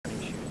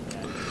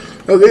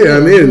Okay,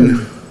 I'm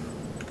in.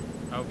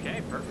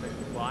 Okay, perfect.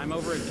 Well, I'm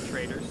over at the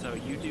trader, so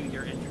you do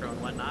your intro and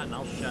whatnot, and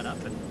I'll shut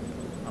up and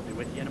I'll be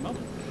with you in a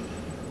moment.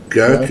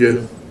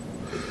 Gotcha.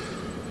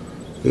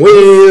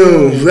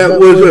 Well, that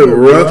was a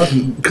rough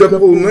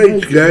couple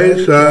nights,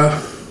 guys. I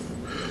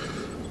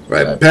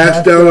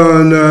passed out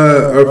on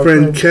our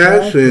friend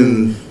Cass,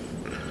 and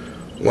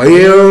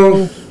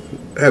well,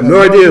 I have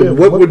no idea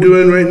what we're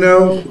doing right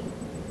now.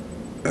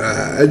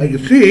 As you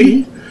can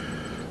see,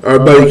 our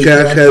buddy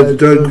Cass has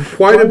done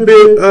quite a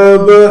bit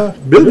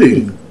of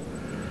building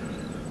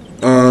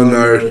on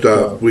our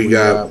stuff. We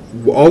got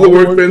all the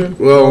workbench,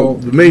 well,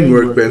 the main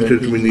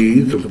workbenches we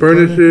need, some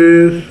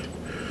furnaces.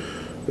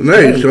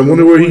 Nice. I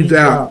wonder where he's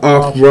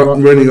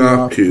running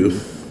off to.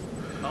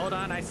 Hold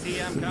on, I see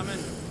you. I'm coming.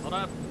 Hold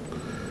up.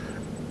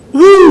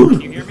 Woo!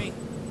 Can you hear me?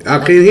 I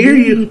can hear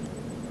you.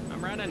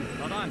 I'm running.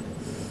 Hold on.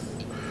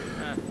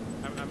 I'm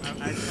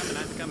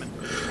coming.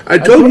 I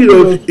told you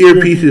those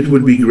earpieces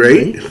would be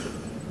great.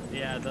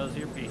 Yeah, those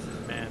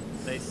earpieces, man.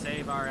 They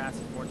save our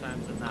asses more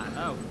times than not.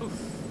 Oh, oof.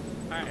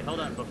 All right, hold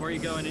up. Before you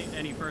go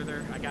any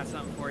further, I got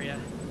something for you.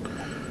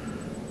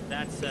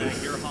 That's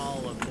your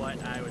haul of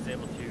what I was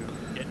able to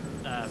get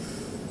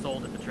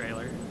sold at the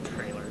trader.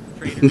 Well,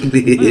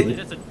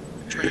 just a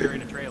trader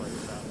in a trailer,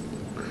 so.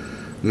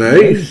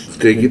 Nice.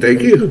 Thank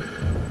you.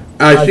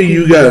 I see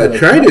you got a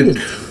trident.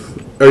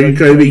 Are you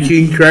trying to be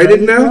King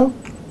Trident now?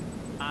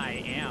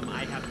 I am.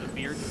 I have the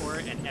beard for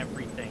it and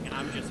everything.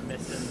 I'm just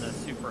missing the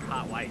super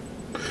hot wife.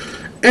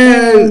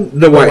 And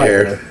the white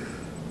hair.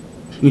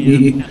 Yeah,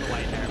 and the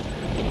white hair.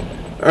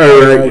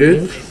 Alright,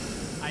 good.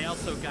 I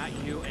also got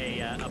you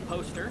a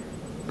poster.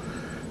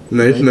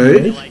 Nice.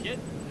 You like it?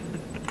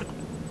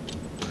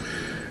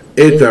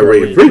 It's a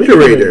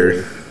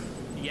refrigerator.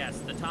 Yes,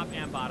 the top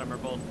and bottom are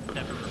both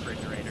separate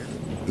refrigerators.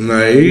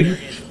 Nice.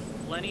 There is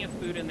plenty of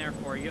food in there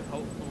for you.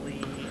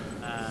 Hopefully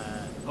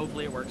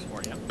it works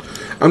for you.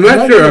 I'm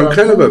not sure. I'm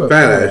kind of a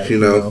badass, you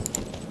know.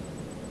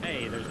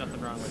 Hey, there's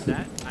nothing wrong with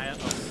that. Oh,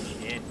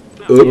 shit.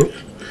 No, Oops.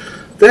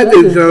 That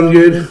didn't sound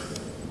good.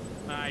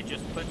 I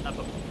just put up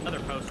another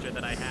poster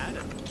that I had,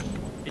 and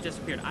it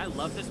disappeared. I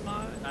love this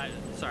mod. I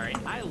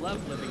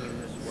love living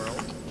in this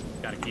world.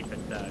 Gotta keep it,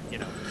 important. I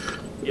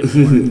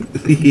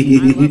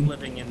love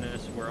living in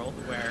this world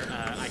where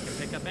I can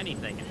pick up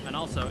anything. And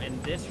also,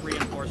 in this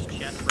reinforced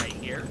chest right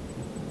here,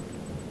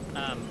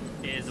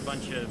 is a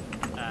bunch of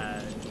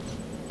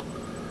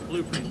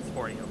blueprints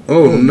for you.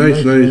 Oh,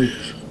 nice.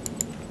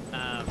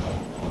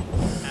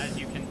 As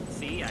you can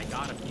see, I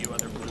got a few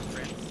other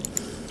blueprints.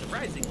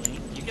 Surprisingly,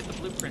 you get the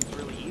blueprints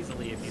really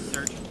easily if you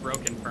search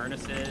broken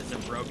furnaces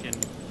and broken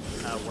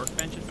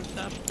workbenches and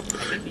stuff.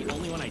 I think the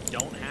only one I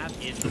don't have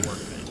is the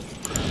workbench.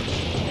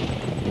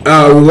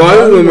 A lot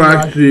of them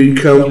actually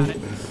come.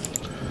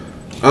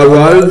 A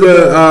lot of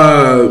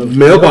the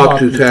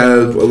mailboxes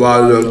have a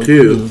lot of them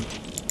too.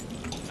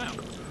 Oh.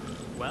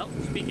 Well,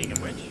 speaking of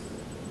which,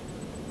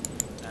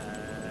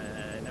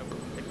 no,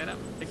 pick that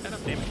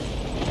up, damn it.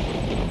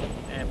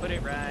 And put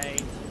it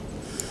right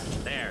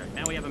there.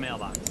 Now we have a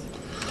mailbox.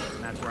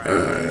 And that's where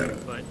I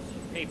put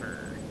paper.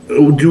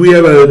 Do we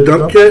have a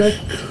dump chest?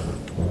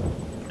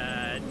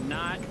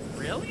 Not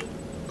really.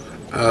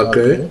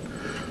 Okay.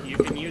 You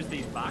can use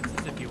these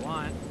boxes if you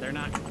want. They're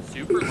not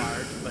super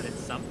large, but it's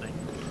something.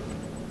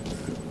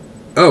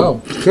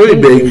 Oh,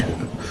 plenty big.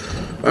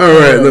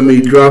 Alright, let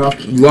me drop a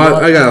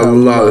lot. I got a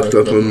lot of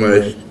stuff in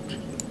my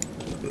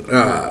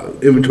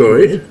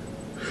inventory.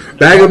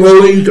 Bag of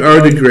holdings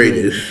are the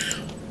greatest.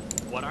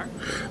 What are?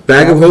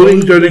 Bag of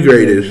holdings are the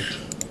greatest.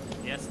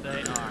 Yes,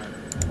 they are.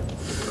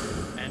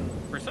 And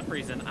for some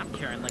reason, I'm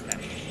carrying like a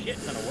shit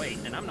ton of weight,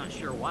 and I'm not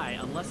sure why,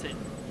 unless it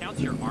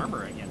counts your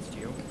armor against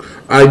you.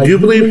 I do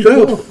believe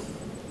so.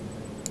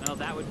 Well,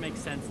 that would make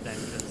sense then,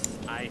 because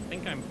I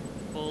think I'm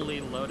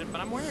fully loaded, but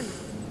I'm wearing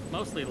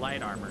mostly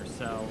light armor,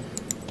 so...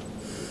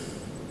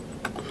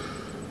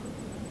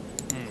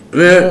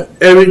 Yeah,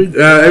 every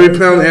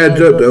pound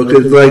adds up though,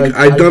 because like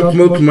I dumped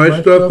most of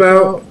my stuff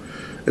out,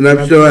 and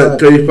I'm still at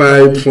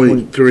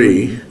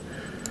 35.3.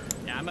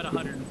 Yeah, I'm at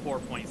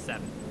 104.7.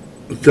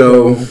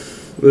 So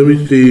let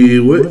me see,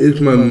 what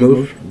is my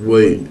most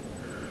weight?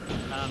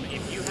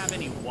 If you have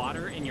any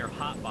water in your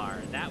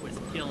hotbar, that was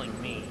killing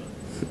me.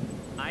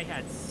 I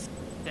had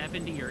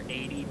 70 or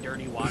 80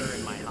 dirty water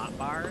in my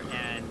hotbar,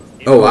 and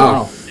it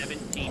was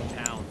 17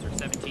 pounds or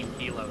 17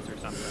 kilos or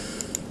something.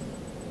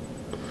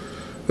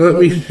 Let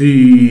me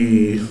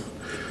see.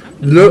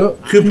 No,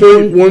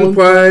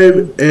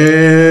 2.15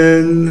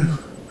 and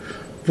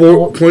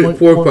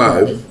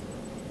 4.45.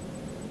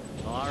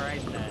 All right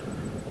then.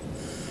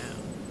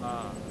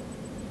 Now,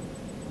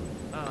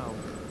 oh,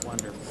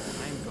 wonderful.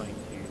 I'm going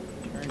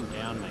to turn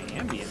down my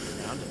ambience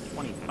down to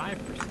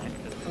 25%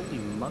 because holy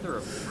mother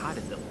of God,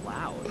 is it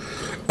loud?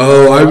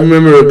 Oh, I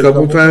remember a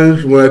couple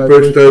times when I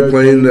first started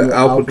playing the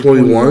Alpha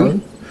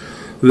 21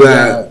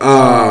 that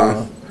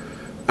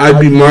I'd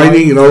be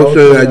mining and all of a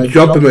sudden I'd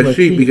jump in my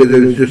seat because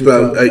it was just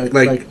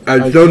like I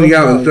was zoning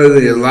out and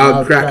suddenly a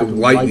loud crack of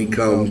lightning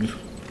comes.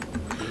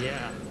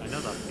 Yeah, I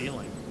know that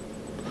feeling.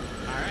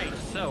 Alright,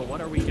 so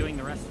what are we doing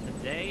the rest of the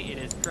day. It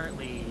is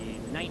currently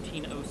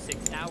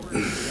 19:06 hours. We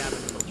have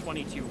until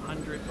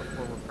 2200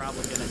 before we're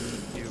probably going to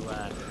need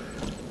to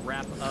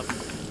wrap up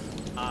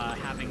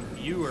having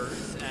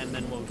viewers, and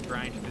then we'll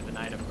grind through the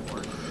night, of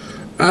course.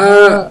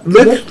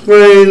 Let's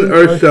explain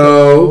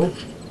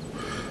ourselves.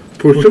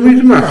 For some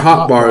reason, my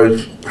hotbar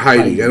is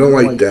hiding. I don't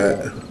like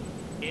that.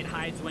 It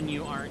hides when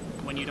you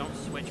don't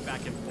switch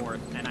back and forth,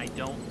 and I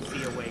don't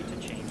see a way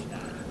to change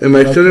that. And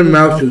my center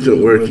mouse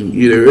isn't working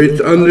either. It's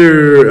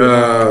under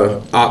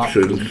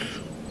options.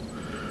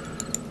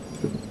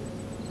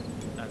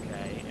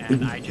 Okay,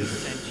 and I just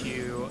sent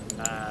you.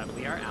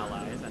 We are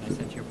allies, and I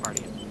sent you a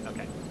party.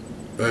 Okay.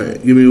 All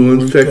right, give me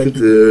 1 second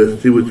to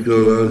see what's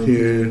going on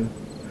here.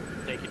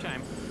 Take your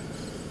time.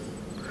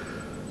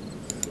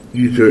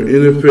 User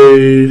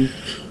interface.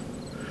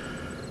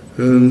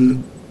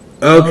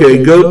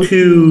 Okay, go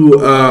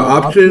to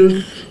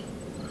options.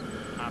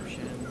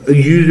 Options.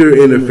 User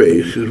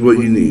interface is what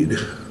you need.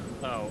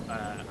 Oh,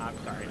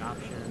 sorry.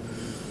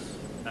 Options.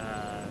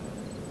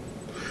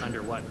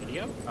 Under what?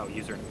 Video? Oh,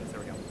 user interface.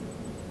 There we go.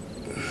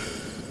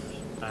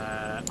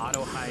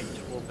 Auto hide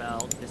tool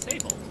belt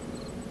disabled.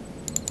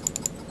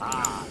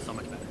 Ah, so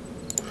much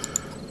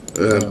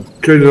better.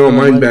 Turning all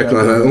mine back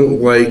on. I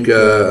don't like.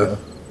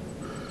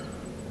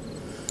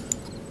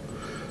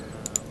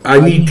 I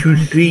need to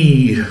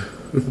see.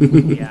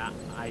 Yeah,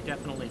 I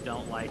definitely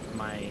don't like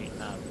my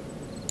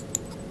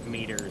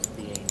meters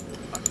being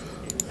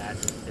fucking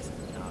that's pissing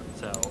me off.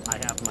 So I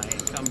have my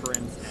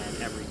encumbrance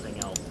and everything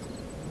else.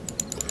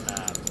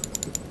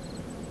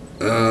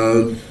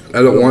 I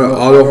don't want to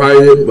auto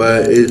hide it,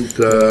 but it's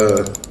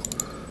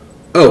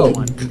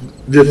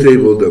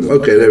disabled them.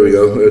 Okay, there we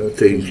go. That's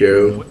taken care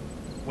of.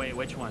 Wait,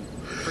 which one?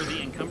 For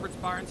the encumbrance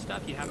bar and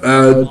stuff, you have to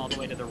go all the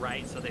way to the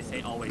right, so they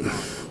say always on.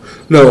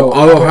 No,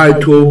 auto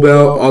hide tool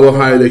belt, auto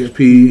hide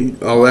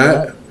XP, all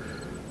that.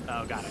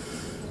 Oh, got it.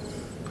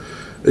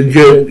 And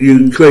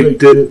you click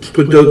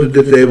put those to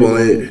disable,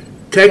 and it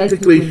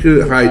technically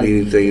shouldn't hide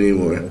anything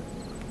anymore.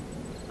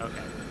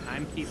 Okay,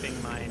 I'm keeping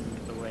mine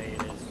the way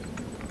it is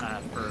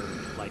for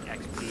like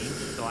XP.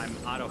 So I'm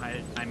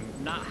I'm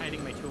not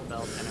hiding my tool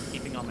belt, and I'm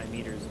keeping all my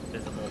meters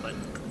visible, but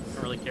I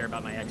don't really care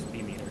about my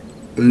XP meter.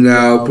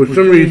 Now, for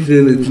some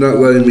reason, it's not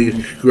letting me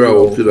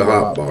scroll to the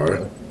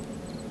hotbar.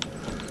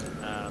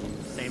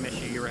 Same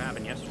issue you were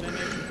having yesterday,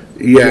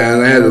 maybe? Yeah,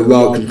 and I had to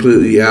log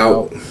completely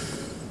out.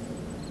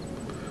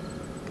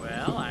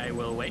 Well, I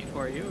will wait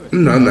for you.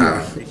 No.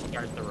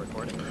 Restart the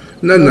recording.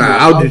 No,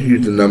 I'll just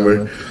use the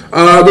number.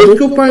 Let's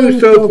go find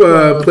ourselves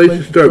a place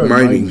to start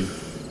mining.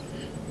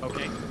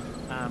 Okay.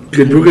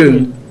 Because we're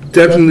going to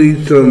definitely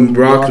need some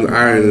rock and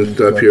iron and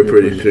stuff here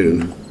pretty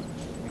soon.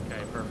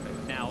 Okay,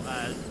 perfect. Now,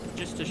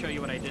 just to show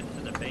you what I did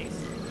to the base.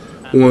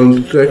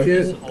 1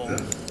 second.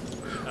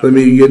 Let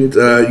me get,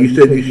 you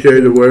said you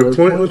shared a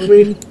waypoint with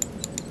me?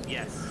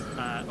 Yes.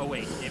 Oh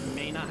wait, it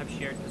may not have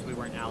shared because we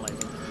weren't allies at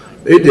the time.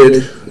 It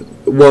did.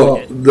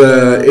 Well,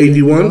 the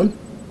 81?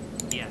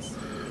 Yes.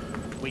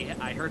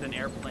 I heard an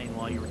airplane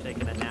while you were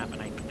taking a nap,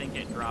 and I think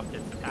it dropped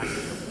its package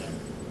over there.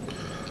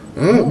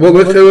 Oh, well,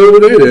 let's head over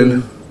there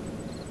then.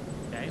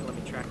 Okay, let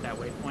me track that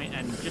waypoint,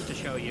 and just to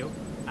show you,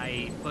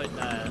 I put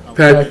a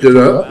Patched it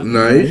up.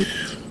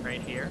 Nice.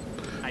 right here.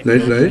 I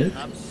Nice. it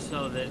up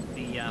so that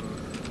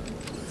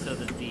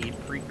the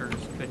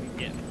freakers couldn't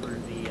get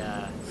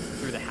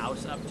through the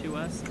house up to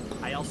us.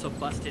 I also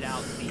busted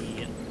out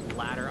the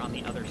ladder on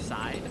the other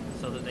side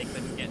so that they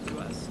couldn't get to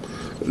us.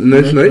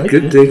 Nice.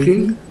 Good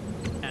thinking.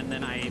 And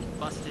then I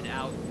busted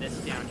out this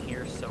down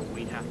here so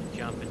we'd have to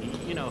jump, and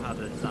you know how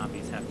the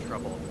zombies have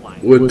trouble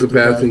flying. With the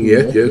passing,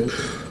 yes.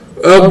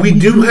 We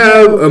do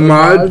have a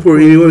mod for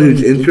anyone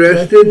who's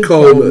interested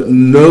called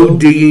No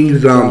Digging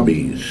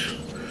Zombies.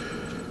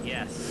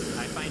 Yes,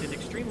 I find it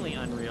extremely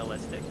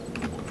unrealistic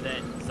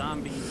that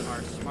zombies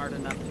are smart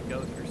enough to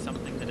go through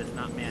something that is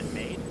not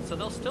man-made. So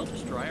they'll still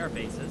destroy our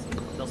bases,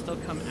 they'll still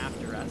come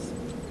after us,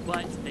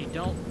 but they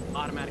don't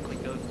automatically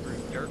go through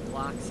dirt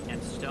blocks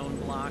and stone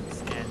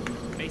blocks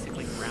and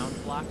basically ground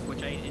blocks,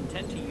 which I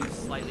intend to use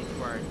slightly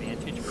to our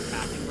advantage for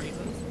passing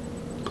reasons.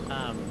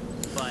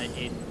 But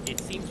it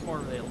seems more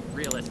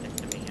realistic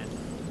to me,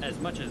 and as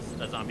much as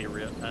a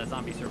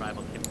zombie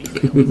survival can be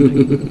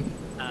realistic,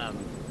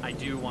 I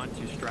do want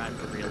to strive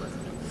for realism.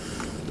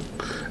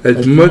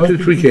 As much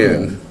as we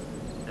can.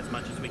 As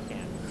much as we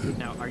can.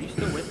 Now, are you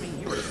still with me?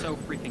 You are so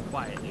freaking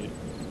quiet, dude.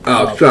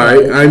 Oh,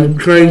 sorry. I'm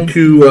trying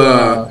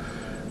to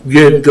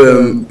get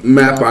the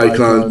map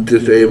icon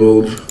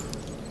disabled.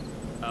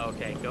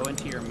 Okay, go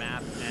into your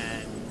map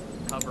and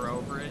hover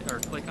over it, or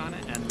click on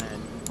it, and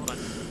then, hold on,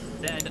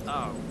 dead,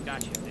 oh,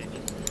 gotcha, bitch.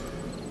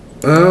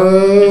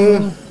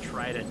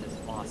 Trident is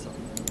awesome.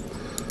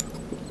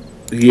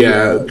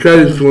 Yeah,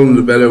 Trident's one of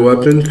the better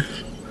weapons.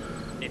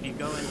 If you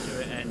go into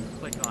it and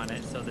click on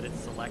it so that it's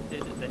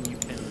selected, then you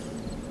can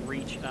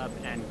reach up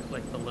and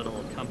click the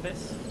little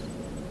compass.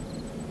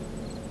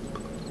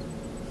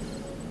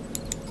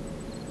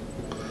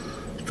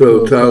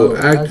 So toggle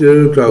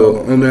active,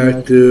 toggle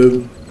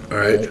inactive.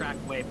 Alright. Track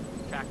wave.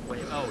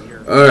 Oh,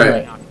 you're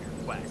Alright. off your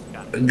quest.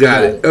 Got it.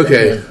 Got it.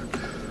 Okay.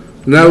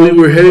 Now we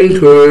were heading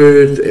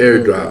towards the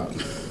airdrop.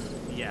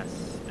 Yes,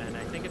 and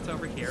I think it's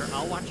over here.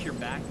 I'll watch your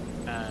back.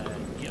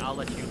 I'll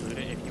let you loot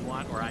it if you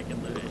want, or I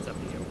can loot it. It's up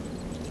to you.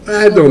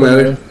 It don't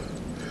matter.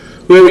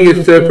 Whoever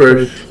gets there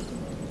first.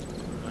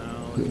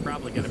 Well, it's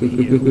probably gonna be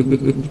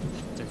you,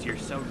 since you're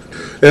so.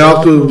 And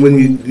also, when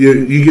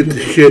you get the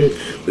shit,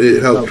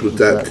 it helps with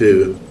that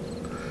too.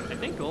 I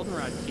think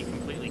Goldenrod Key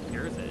completely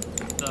cures it,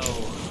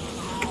 though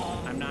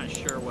I'm not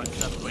sure what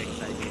Subquake's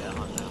idea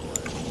on that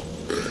was.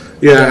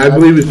 Yeah, I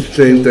believe it's the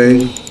same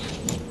thing.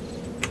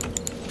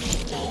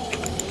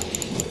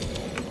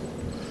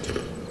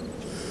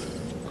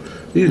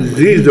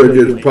 These are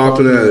just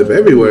popping out of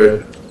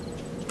everywhere.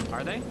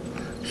 Are they?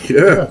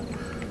 Yeah.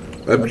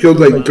 I've killed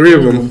like 3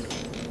 of them.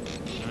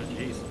 Oh,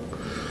 jeez.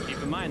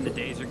 Keep in mind, the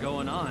days are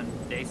going on.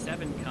 Day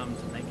 7 comes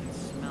and they can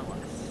smell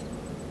us.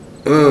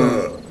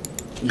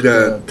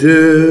 Got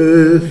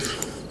this.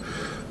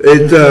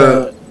 It's,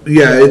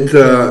 yeah, it's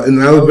an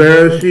aloe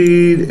vera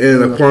seed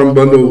and a farm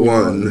bundle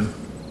 1.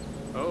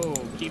 Oh,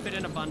 keep it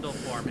in a bundle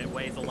form. It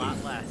weighs a lot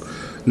less.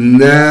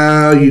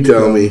 Now you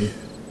tell me.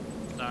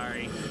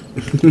 Sorry.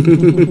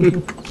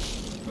 Ooh,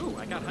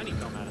 I got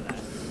honeycomb out of that.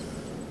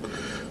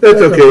 That's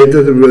okay. It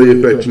doesn't really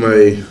affect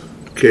my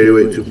carry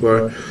weight too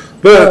far.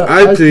 But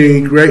I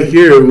think right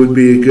here would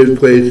be a good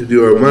place to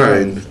do our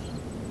mine.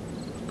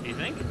 Do you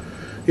think?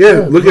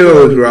 Yeah, look at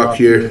all this rock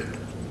here.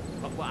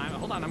 Oh, well,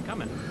 hold on, I'm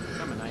coming.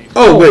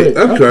 Oh, wait,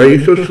 I'm sorry.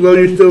 You're so slow,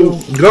 you're still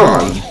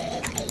gone.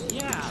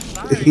 Yeah,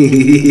 sorry.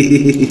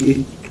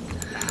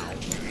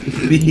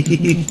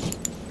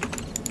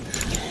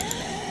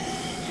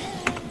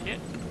 Hit.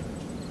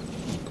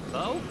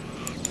 Bow.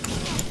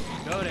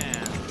 Go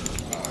down.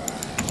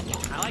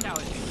 I like how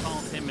it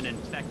calls him an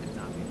infected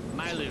zombie.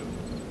 Milu.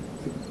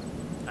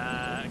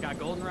 I got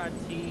goldenrod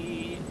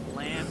tea,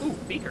 lamb. Ooh,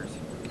 beakers.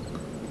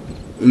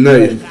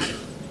 Nice.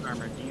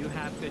 Armor. Do you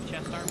have good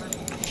chest armor?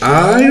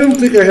 I don't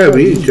think I have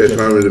any chest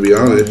armor, to be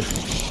honest.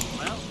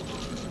 Well,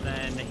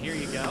 then here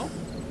you go.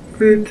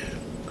 Great.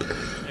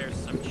 There's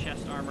some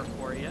chest armor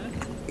for you.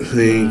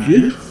 Thank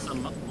you.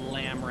 Some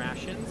lamb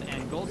rations,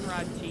 and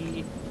goldenrod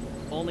tea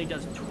only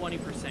does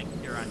 20%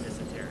 cure on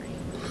dysentery.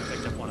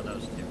 Picked up one of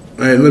those too.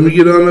 Alright, let me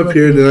get on up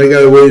here, then I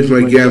gotta raise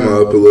my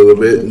gamma up a little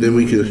bit, and then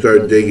we can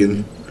start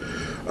digging.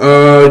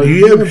 Do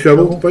you have a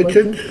shovel by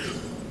chance?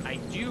 I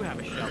do have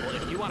a shovel.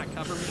 If you want to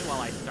cover me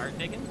while I start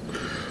digging.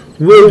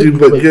 Will do,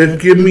 but just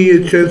give me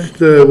a chance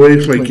to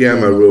raise my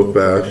gamma real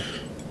fast.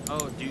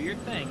 Oh, do your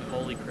thing.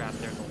 Holy crap,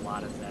 there's a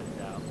lot of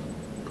Zeds out.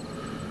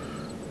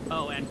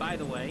 Oh, and by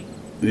the way,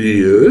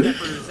 Yes?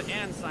 zippers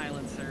and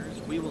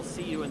silencers, we will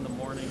see you in the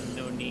morning.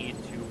 No need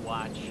to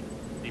watch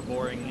the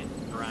boring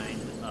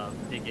grind of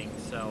digging.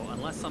 So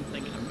unless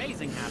something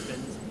amazing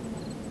happens,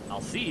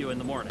 I'll see you in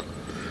the morning.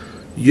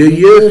 Yeah,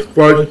 yes,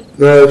 for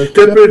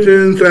steppers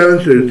and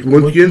silencers.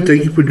 Once again,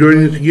 thank you for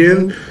joining us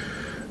again.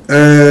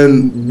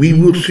 And we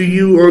will see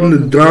you on the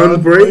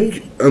dawn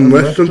break,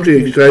 unless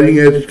something exciting,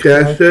 as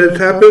Cass says,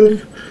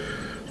 happens.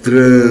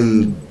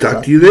 Then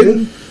talk to you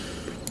then.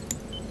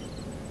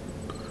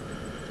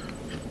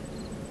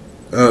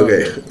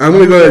 Okay, I'm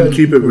gonna go ahead and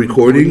keep it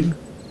recording.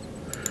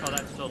 Oh,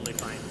 that's totally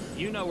fine.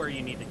 You know where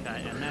you need to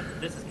cut, and that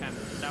was kind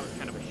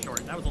of a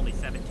short. That was only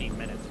 17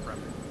 minutes from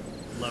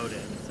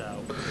loaded,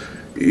 so.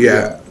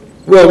 Yeah.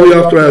 Well, we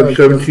also have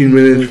 17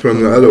 minutes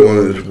from the other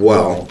one as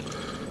well.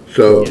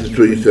 So, that's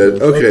what you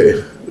said.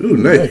 Okay. Ooh,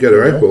 nice. You got a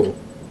rifle.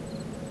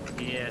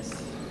 Yes,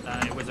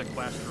 it was a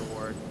quest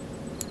reward.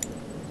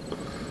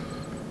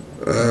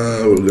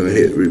 We're going to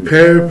hit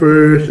repair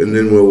first, and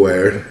then we'll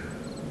wear.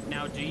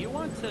 Now, do you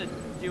want to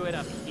do it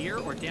up here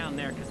or down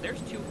there? Because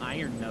there's 2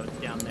 iron nodes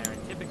down there,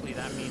 and typically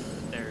that means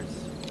that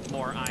there's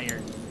more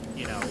iron,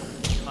 you know,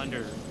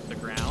 under the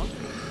ground.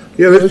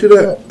 Yeah, let's do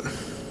that.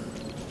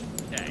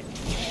 Okay.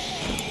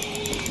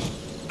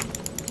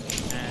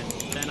 And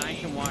then I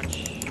can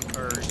watch,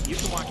 or you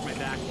can watch my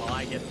back while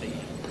I get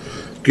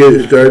Get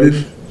it started.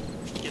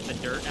 Get the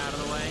dirt out of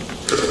the way.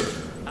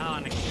 Oh,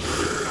 and I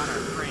forgot our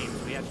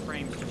frames. We had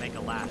frames to make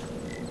a ladder.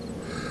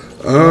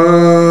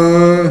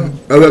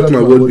 I left my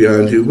wood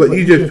behind you, but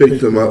you just picked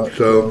them up,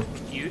 so.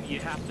 You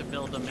have to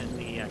build them in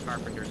the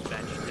carpenter's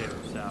bench too,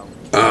 so.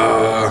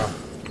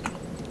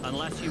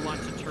 Unless you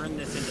want to turn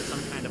this into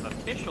some kind of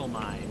official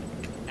mine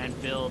and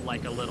build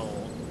like a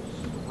little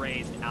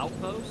raised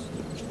outpost,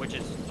 which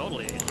is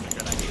totally a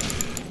good idea.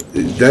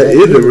 That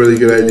is a really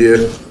good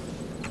idea.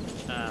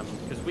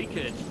 Because we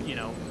could, you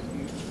know,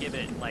 give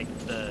it like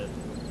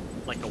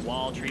a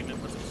wall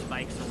treatment with some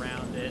spikes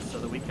around it so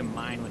that we can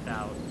mine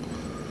without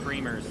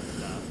screamers and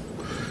stuff.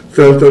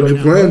 Sounds like a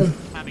plan.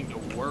 Having to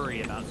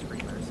worry about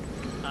screamers.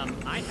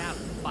 I have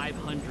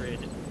 500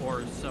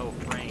 or so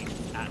frames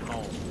at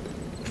home.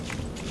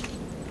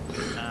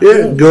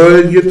 Yeah, go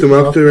ahead and get them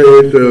up there right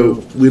here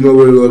so we know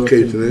where the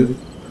location is.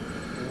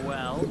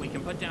 Well, we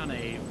can put down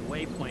a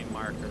waypoint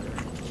marker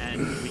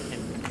and we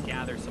can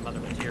gather some other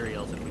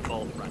materials if we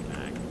both run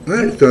back.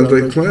 Alright, sounds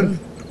like a plan.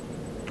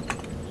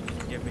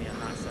 Just give me a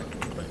hot second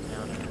to put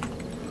down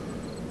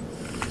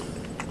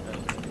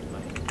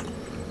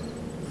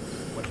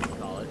what do you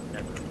call it?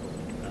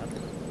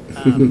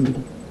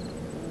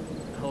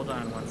 Hold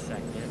on 1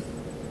 second.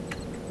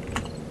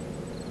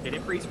 Did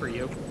it freeze for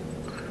you?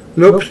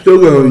 Nope, still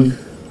going.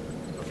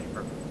 Okay,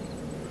 perfect.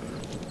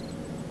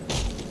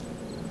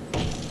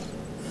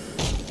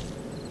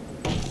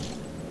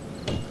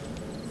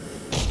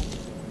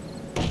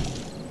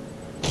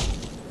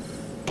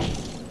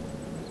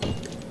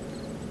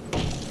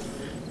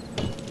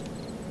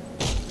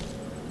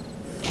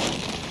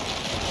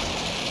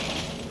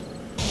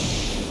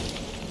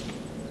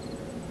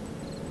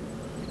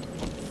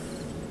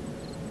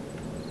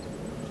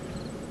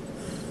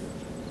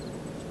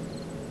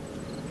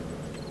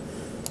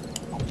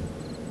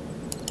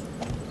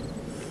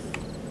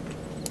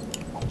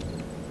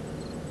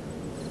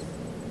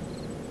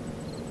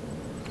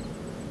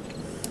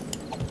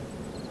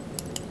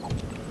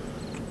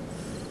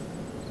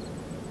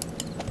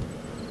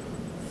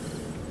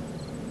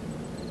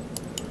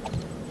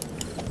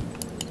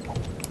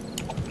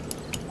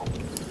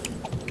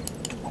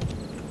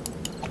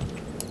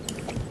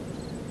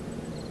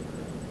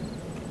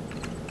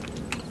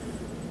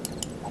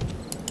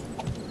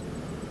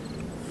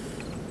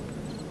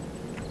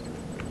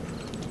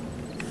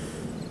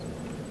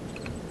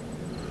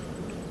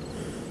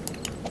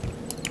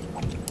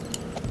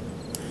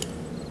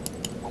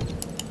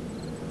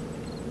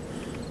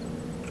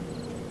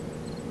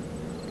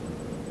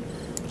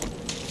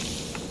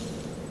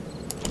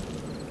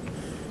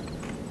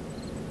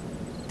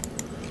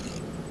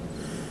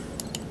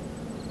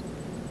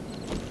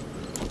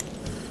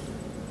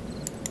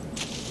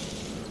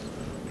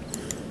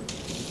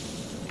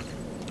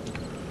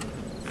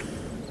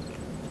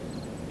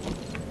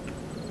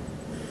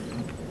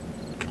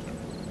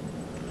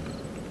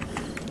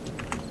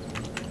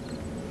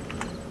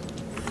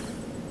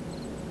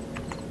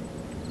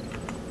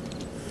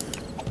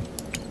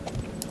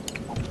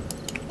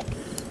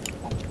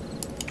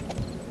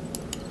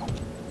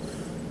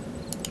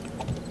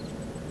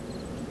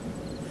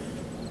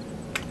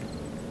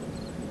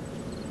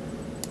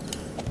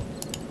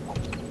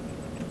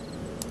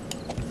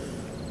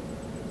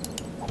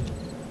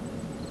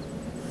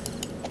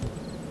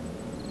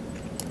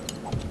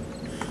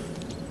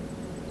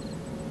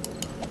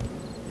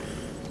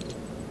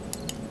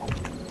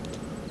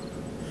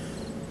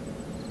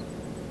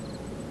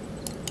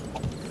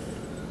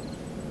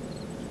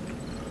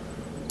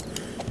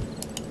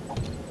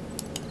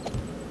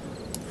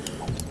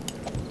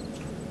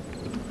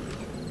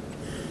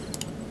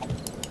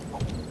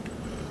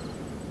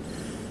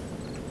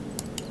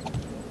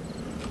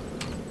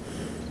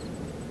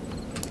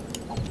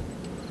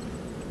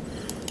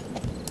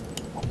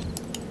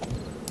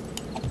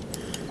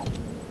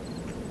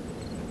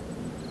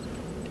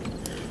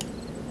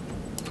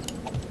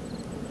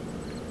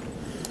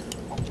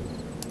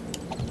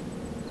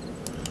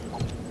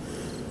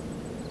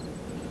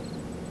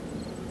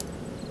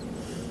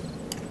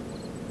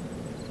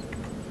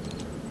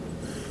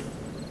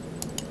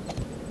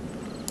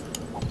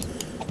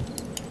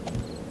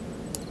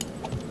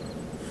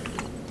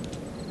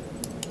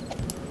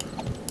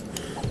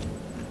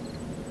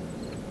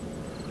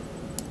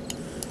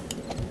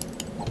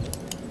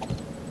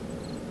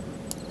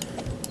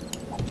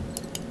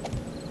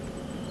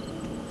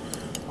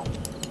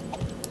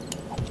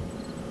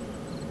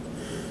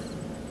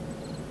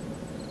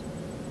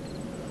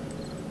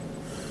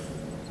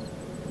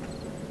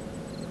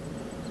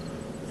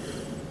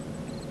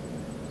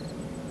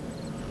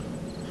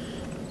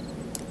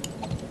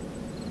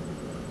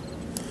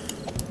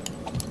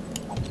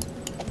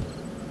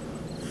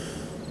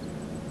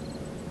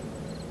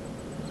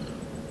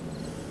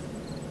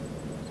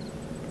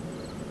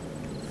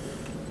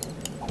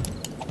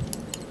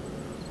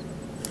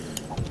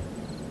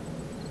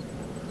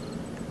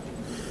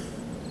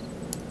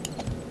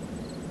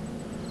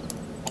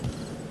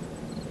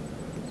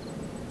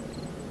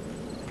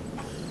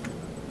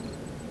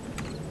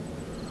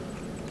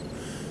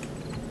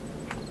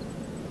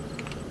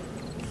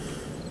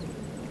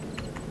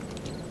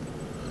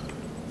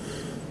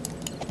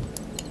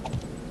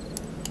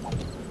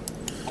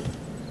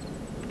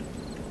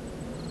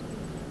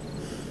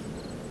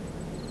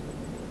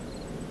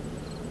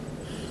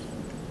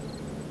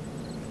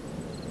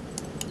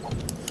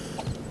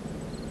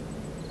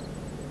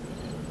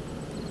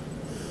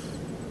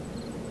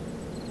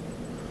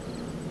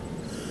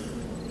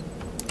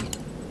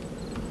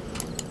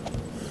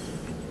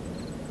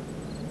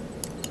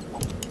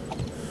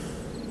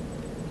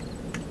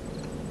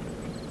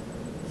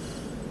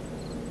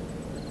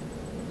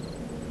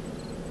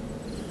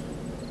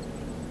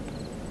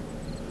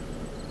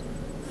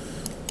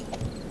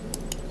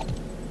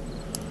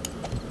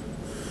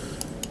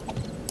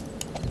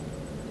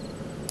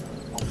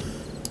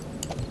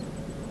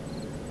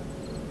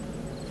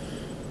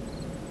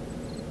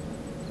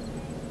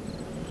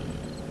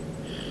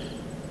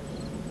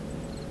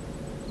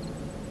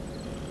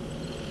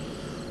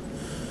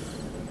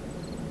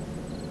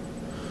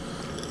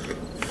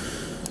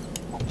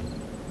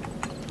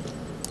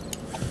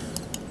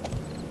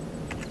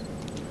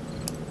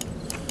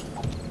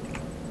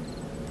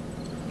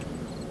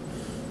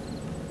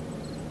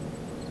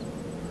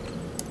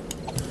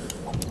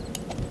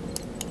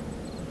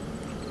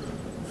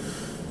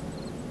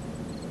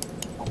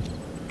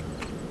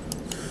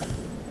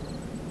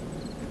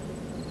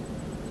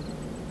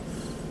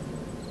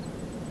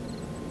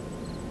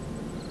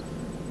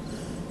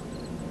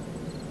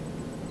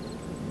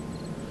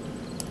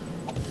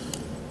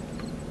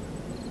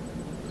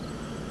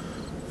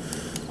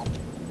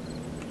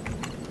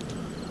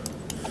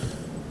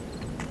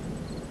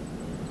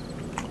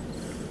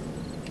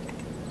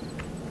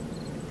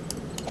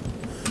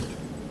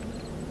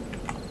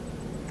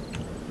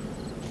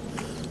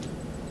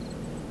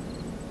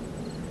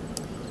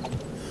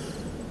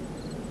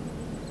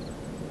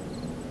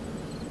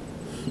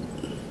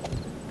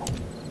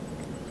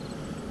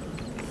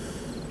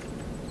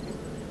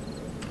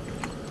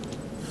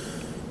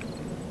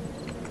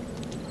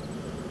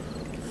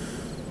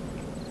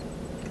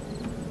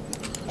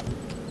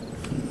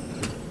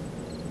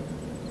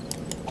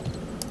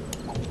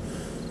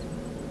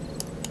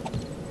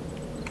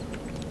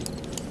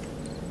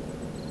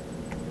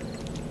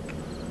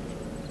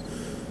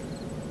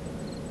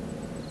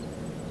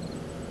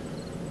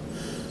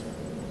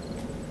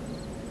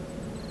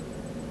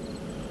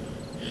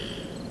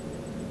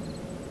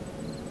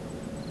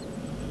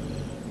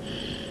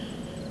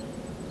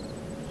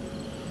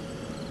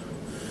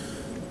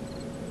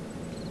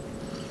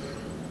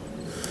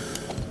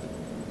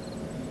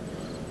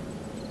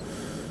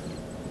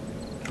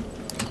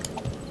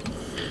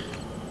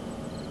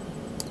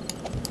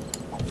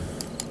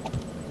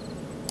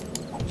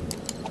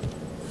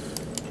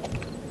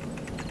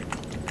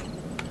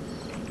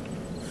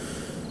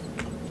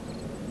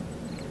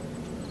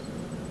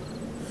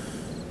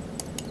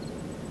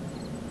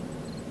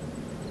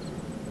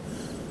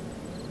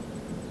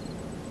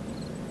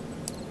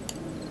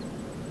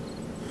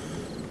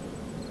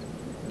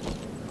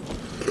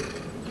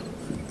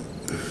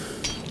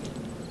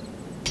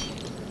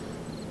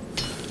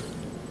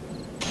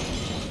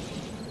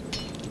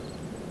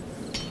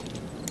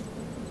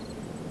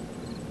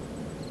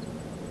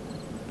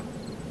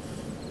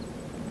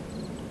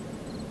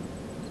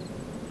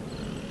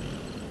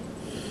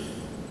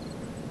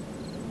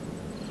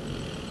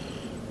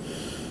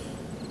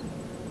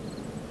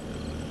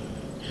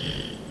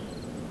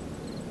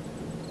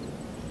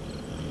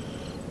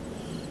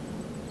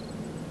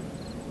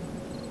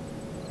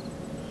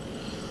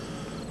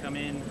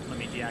 come in. Let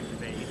me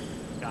deactivate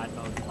God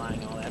mode,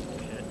 flying, all that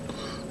bullshit.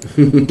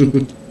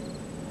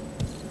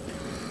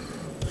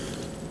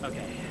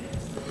 Okay,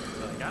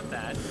 so I got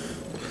that.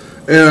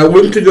 And I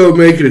went to go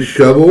make a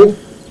shovel,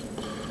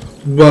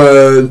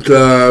 but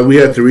we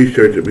have to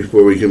research it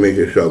before we can make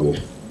a shovel.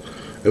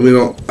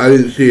 And I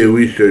didn't see a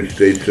research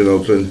station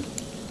open.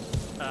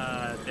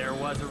 There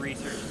was a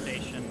research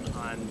station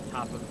on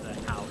top of the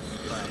house,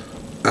 but...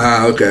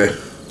 Ah, okay.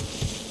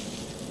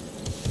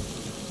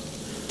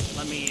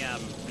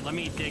 Let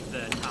me dig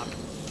the top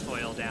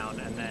soil down,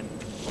 and then...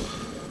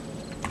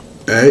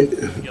 Alright.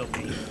 You'll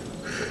be...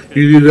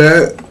 You do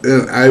that,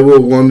 and I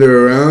will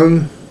wander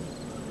around.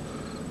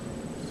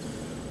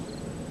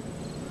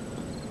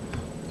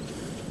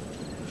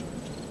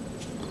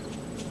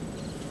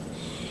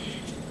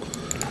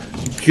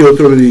 Kill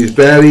some of these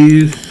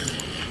baddies.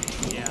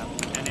 Yeah,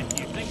 and if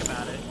you think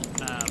about it,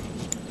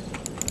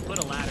 put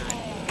a ladder in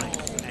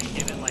place and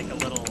give it like a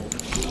little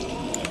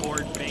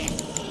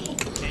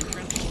board-based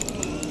entrance.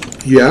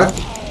 Yeah.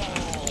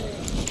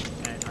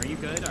 And are you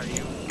good? Are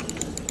you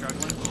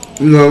struggling?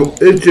 No,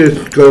 it's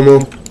just como.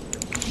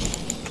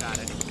 Got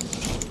it.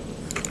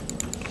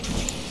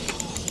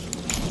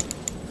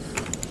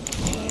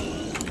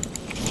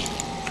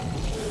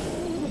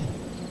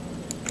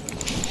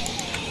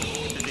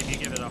 Because if you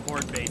give it a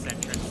horde-based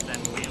entrance, then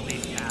we at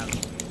least have,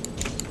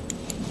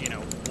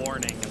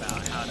 warning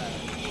about how to...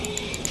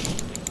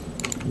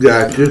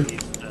 Gotcha. To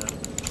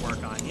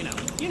work on, you know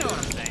what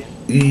I'm saying.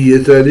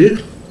 Yes, I do.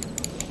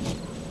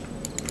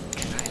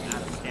 And I am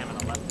out of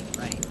stamina left and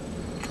right.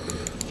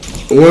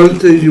 One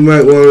thing you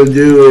might want to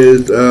do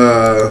is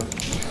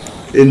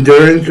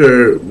endurance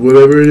or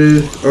whatever it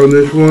is on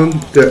this one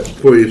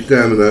for your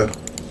stamina.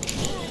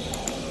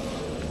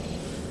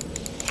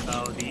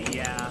 Oh,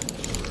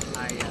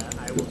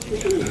 I will do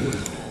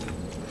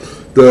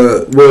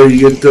that. Where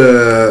you get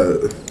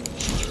the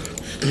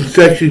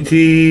sexy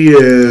tea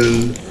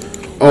and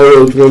all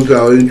those ones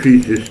that'll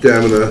increase your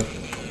stamina.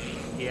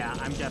 Yeah,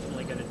 I'm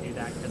definitely going to do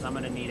that because I'm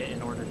going to need it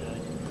in order to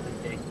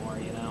dig more,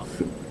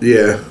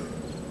 Yeah.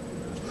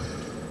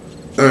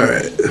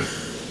 Alright.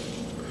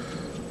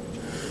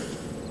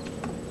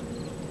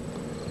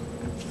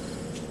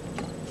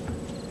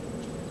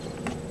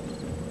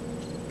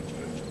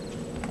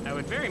 I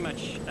would very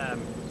much,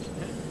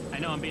 I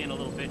know I'm being a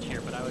little bitch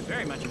here, but I would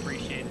very much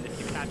appreciate it if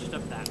you patched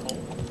up that hole.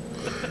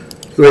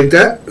 Like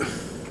that?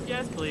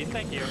 Yes, please.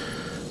 Thank you.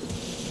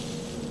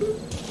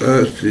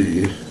 Let's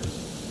see.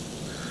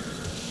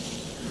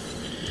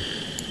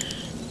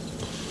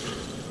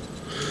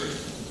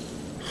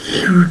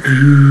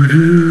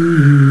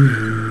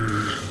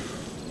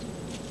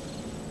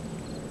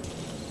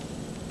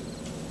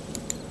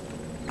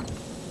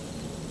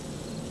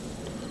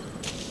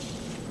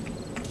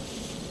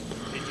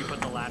 Did you put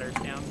the ladders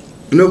down?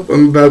 Nope,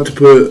 I'm about to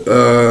put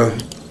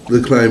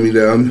the climbing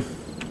down.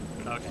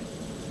 Okay.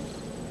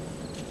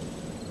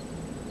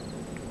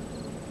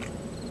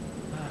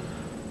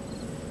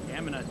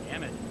 Stamina,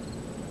 damn it.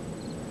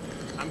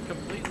 I'm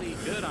completely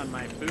good on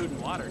my food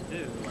and water,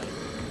 too. Like,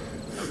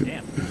 oh,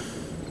 damn.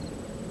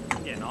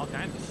 I'm getting all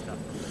kinds of stuff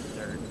from this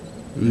dirt.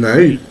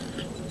 Nice.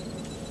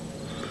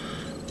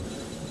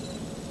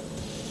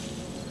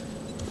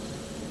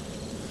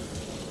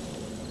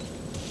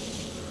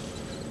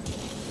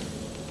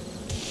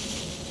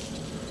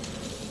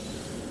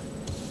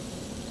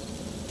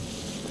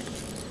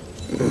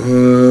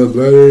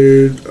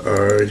 Batteries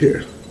are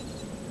here.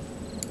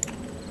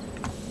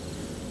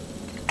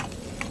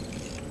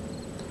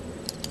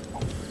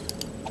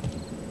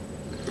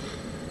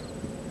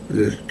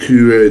 There's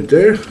two right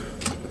there.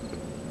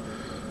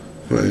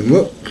 Climb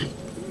up.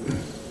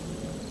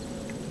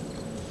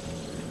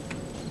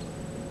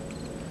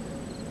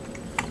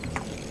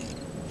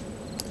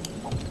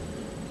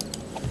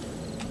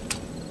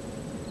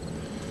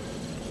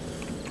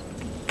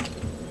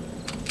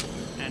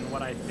 And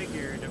what I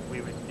figured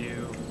we would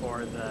do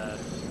for the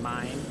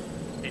mine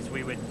is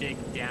we would dig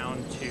down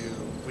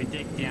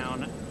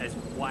as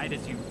wide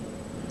as you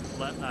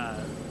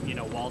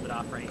walled it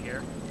off right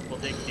here. We'll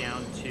dig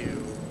down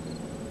to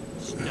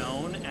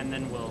stone, and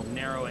then we'll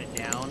narrow it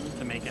down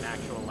to make an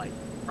actual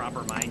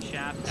proper mine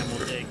shaft, and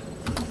we'll dig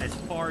as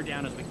far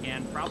down as we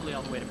can, probably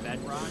all the way to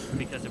bedrock,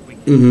 because if we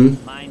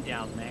can mine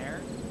down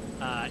there,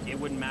 it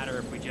wouldn't matter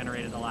if we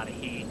generated a lot of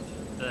heat.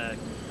 The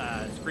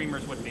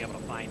screamers wouldn't be able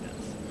to find us.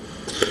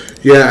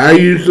 Yeah, I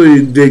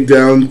usually dig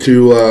down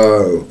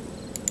to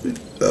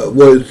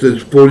what it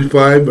says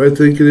 45, I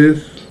think it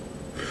is,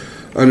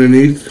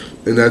 underneath,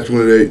 and that's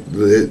when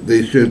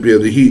they shouldn't be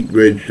able to heat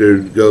register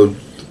goes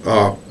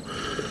off.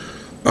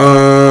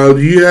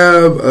 Do you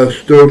have a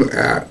stone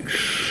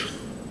axe?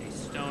 A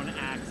stone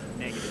axe,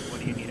 negative. What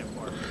do you need it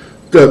for?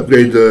 To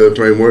upgrade the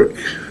framework.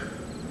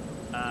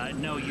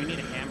 No, you need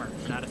a hammer,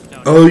 not a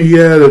stone. Oh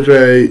yeah, that's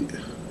right.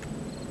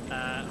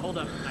 Hold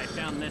up, I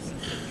found this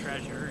as a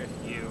treasure.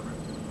 If you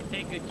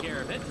take good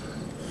care of it.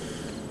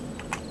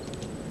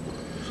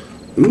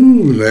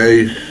 Ooh,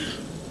 nice.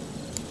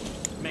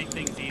 Make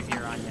things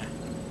easier on you.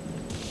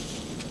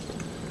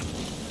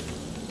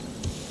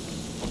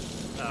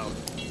 Oh,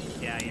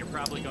 Yeah, you're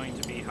probably going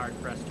to be hard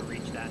pressed to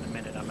reach that in a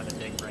minute. I'm going to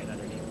dig right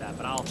underneath that,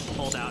 but I'll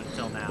hold out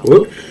until now.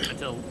 Whoops.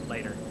 Until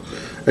later.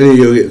 I need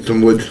to go get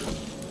some wood.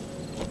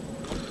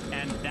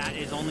 And that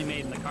is only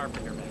made in the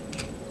carpenter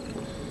bench.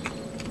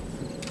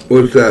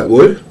 What's that,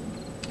 wood?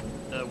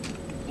 The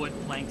wood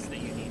planks that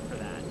you need for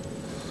that.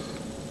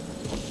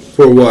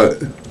 For what?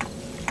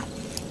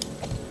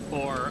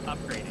 For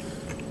upgrading.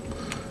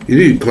 You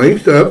need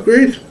planks to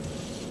upgrade?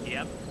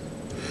 Yep.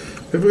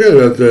 I forgot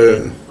about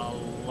that. A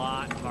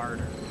lot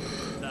harder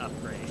to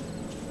upgrade.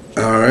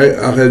 Alright,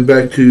 I'll head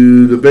back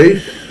to the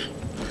base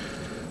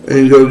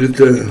and go get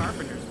the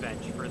carpenter's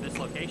bench for this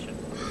location.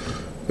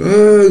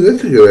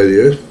 That's a good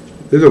idea.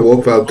 There's a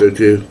wolf out there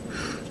too.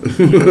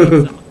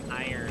 Some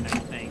iron, I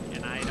think,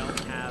 and I don't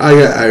have. I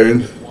got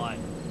iron. One.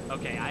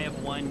 Okay, I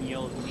have one.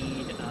 You'll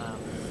need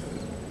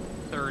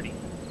 30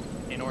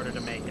 in order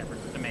to make it.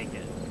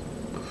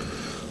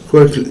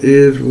 Question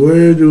is,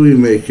 where do we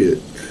make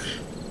it?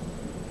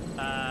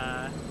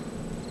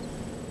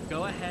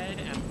 Go ahead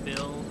and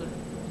build.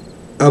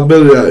 I'll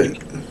build it out.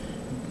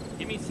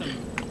 Give me some.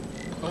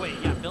 Oh wait,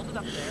 yeah, build it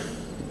up there.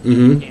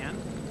 Mm-hmm. You can,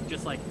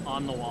 just like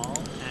on the wall,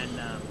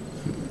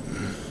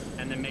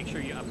 and then make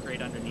sure you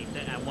upgrade underneath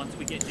it. And once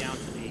we get down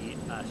to the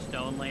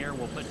stone layer,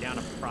 we'll put down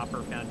a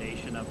proper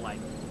foundation of like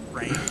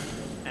frame,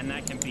 and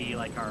that can be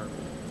like our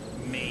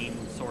main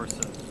source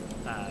of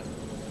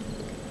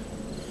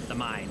the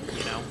mine.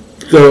 You know.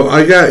 So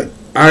I got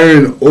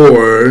iron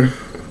ore.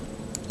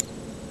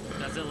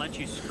 Does it let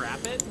you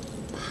scrap it?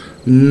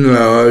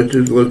 No, I was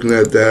just looking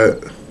at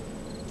that.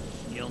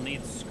 You'll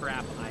need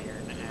scrap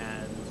iron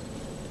and.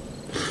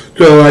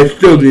 So I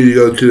still need to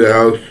go to the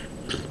house.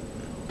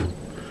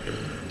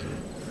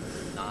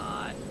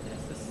 Not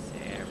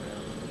necessarily.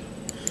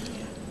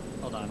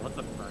 Hold on, what's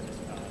a furnace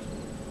cost?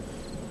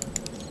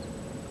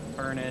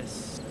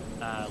 Furnace,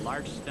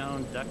 large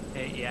stone, duct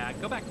tape. Yeah,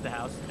 go back to the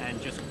house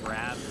and just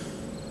grab.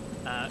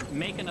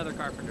 Make another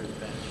carpenter's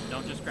bench.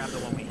 Don't just grab the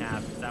one we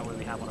have, because that way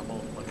we have one on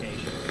both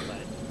locations.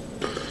 But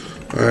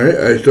Alright,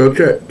 I still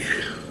check.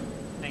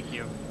 thank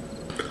you.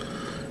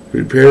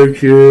 Repair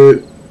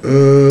kit.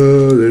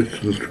 There's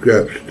some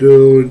scrap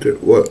still.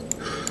 What?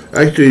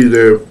 Actually,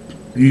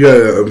 you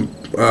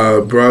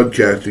got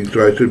broadcasting,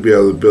 so I should be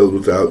able to build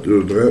without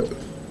doing that.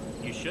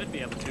 You should be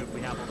able to if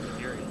we have all the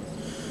materials.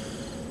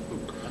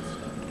 Ooh,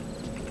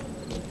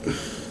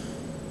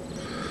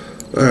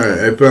 that's Alright,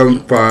 I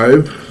found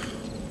 5.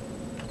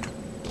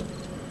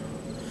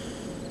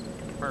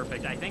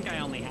 perfect. I think I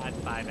only had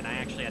 5, and I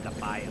actually had to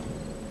buy them.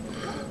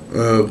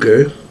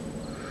 Okay.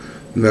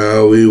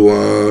 Now we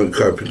want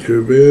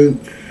carpenter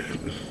bench.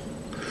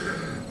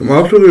 I'm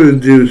also going to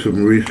do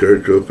some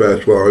research real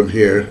fast while I'm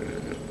here.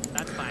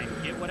 That's fine.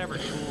 Get whatever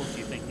tools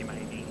you think you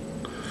might need.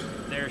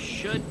 There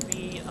should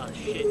be a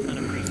shit ton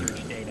of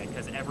research data,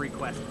 because every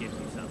quest gives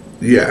you some.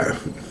 Yeah.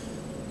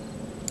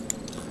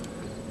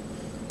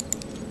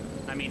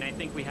 I mean, I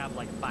think we have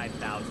like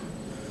 5,000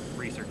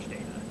 research data.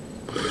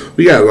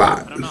 We got a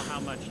lot. I don't know how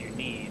much you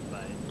need,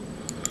 but...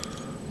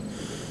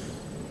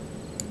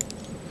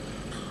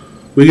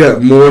 We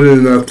got more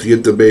than enough to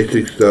get the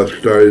basic stuff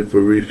started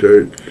for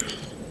research.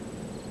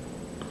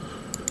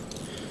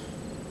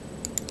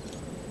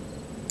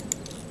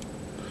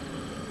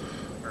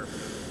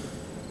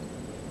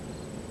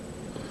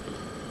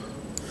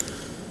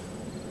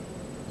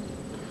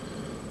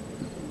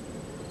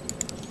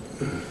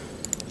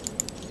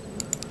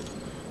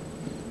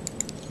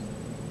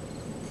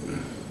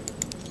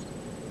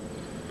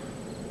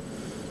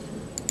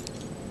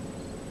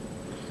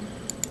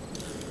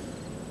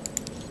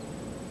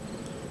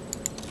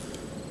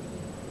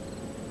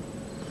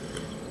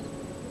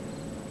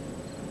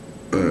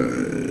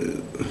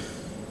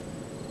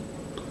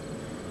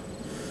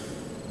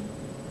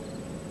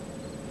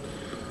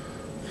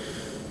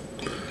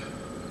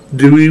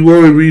 Do we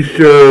want to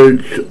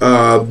research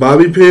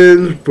bobby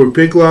pins for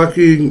pick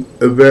locking,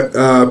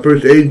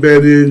 first aid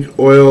bandage,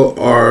 oil,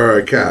 or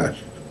a cast?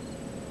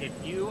 If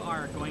you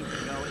are going to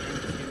go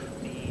into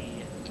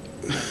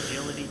the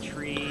agility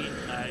tree,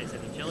 is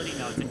it agility?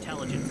 No, it's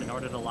intelligence in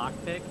order to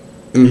lockpick.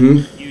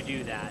 Mm-hmm. You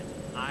do that.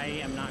 I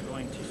am not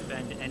going to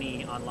spend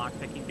any on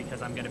lockpicking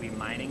because I'm going to be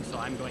mining, so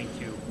I'm going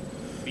to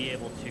be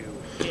able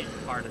to hit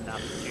hard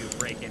enough to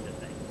break into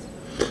things.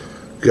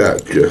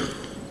 Gotcha.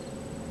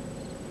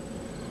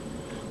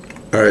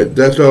 Alright,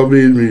 that's all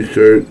being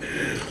researched.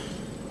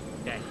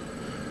 Okay.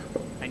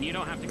 And you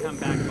don't have to come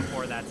back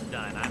before that's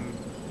done. I'm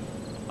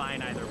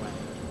fine either way.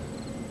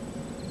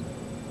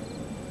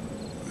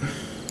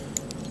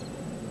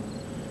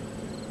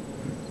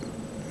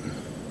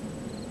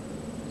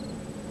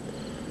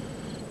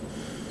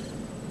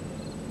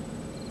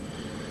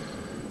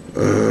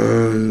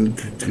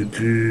 There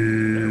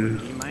would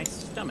be my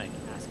stomach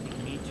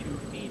asking me to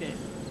feed it.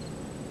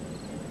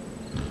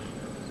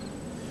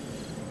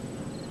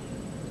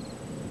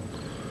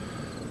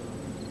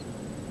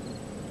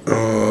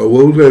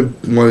 What was I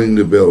wanting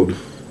to build?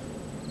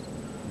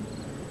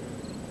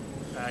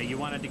 You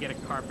wanted to get a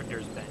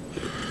carpenter's bench.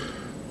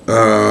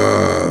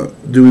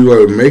 Do we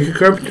want to make a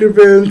carpenter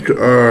bench,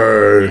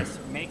 or? Yes,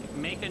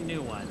 make a new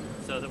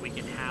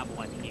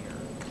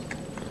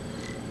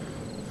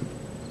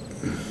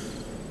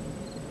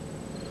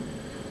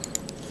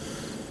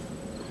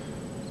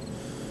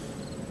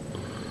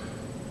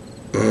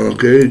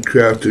Okay,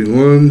 crafting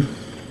one.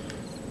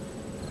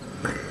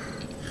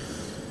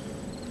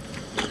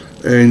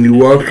 And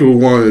you also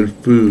wanted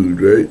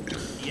food, right?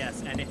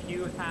 Yes, and if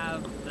you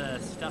have the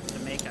stuff to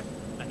make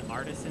an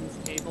artisan's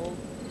table,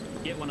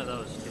 get one of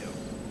those too.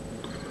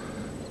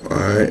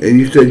 Alright, and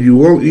you said you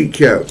won't eat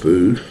cat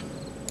food.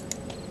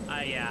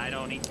 Yeah, I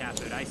don't eat cat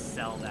food. I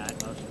sell that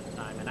most of the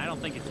time, and I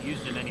don't think it's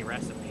used in any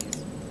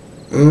recipes.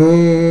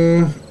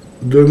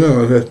 Don't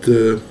know. I'll have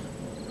to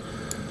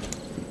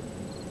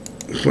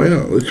find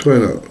out. Let's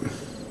find out.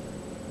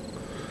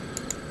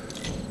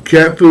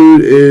 Cat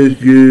food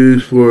is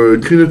used for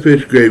tuna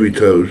fish gravy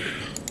toast.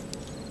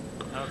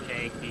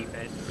 Okay, keep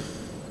it.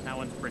 That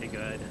one's pretty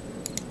good.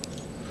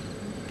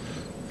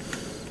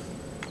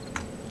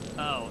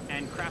 Oh,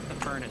 and craft a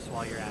furnace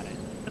while you're at it.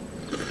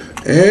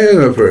 And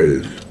a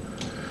furnace.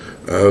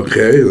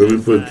 Okay, let me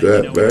put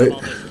that we have back.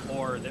 all this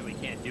ore that we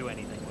can't do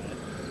anything with.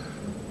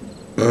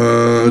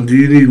 Do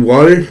you need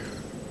water?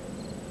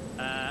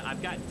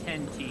 I've got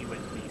 10 tea with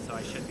me, so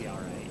I should be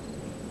alright.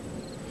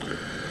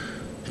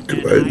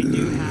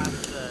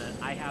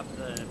 I have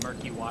the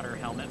murky water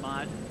helmet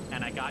mod,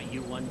 and I got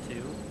you one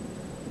too.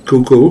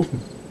 Cool.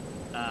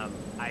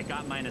 I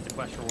got mine as a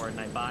quest reward,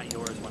 and I bought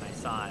yours when I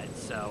saw it,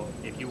 so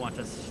if you want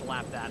to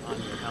slap that on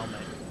your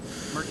helmet.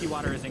 Murky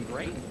water isn't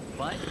great,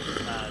 but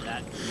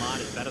that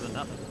mod is better than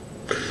nothing.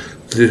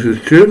 This is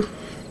true.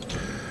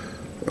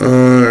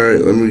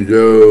 Alright, let me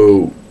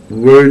go.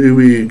 Where do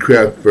we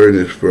craft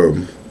furnace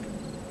from?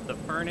 The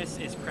furnace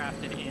is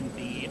crafted in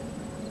the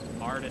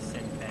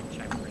artisan bench,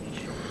 I'm pretty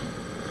sure.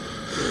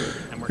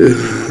 And we're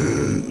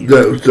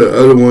That was the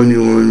other one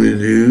you wanted me to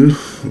do.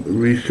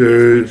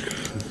 Research.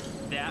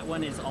 That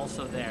one is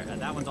also there.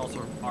 That one's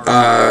also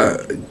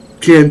artisan.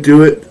 Can't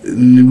do it.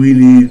 We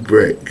need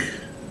brick.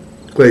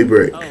 Clay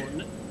brick. Oh,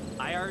 no,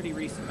 I already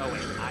researched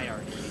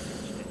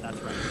it. That's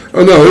right.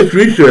 Oh no, it's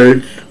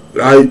research.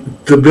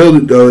 To build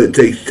it though, it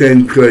takes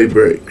 10 clay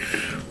bricks.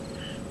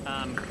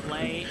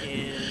 Clay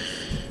is,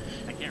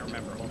 I can't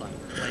remember. Hold on.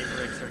 Clay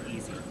bricks are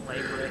easy.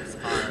 Clay bricks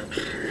are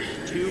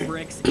 2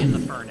 bricks in the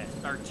furnace,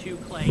 or 2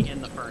 clay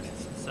in the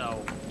furnace.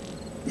 So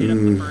get up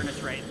the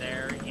furnace right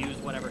there. Use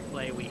whatever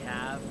clay we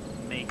have.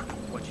 Make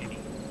what you need.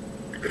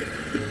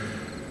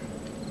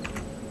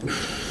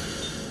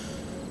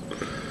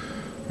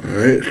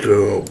 Alright, so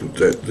I'll put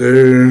that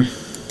there.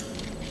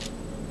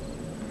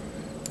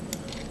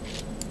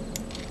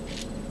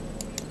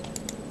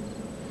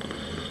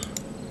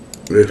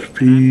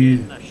 SP.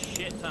 I'm getting a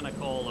shit ton of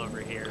coal over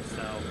here,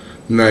 so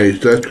Nice,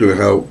 that's gonna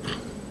help.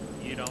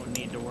 you don't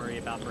need to worry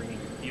about bringing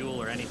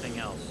fuel or anything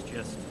else.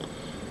 Just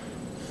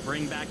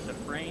bring back the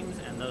frames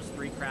and those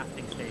 3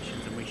 crafting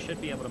stations, and we should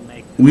be able to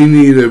make... We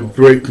need a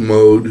brick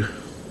mode.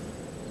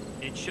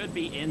 It should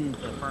be in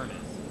the furnace.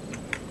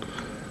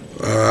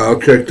 I'll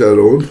check that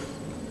on.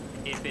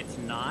 If it's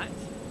not,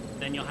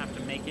 then you'll have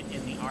to make it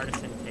in the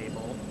artisan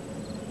table.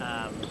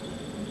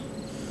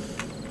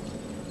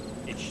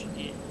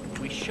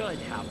 We should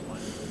have one.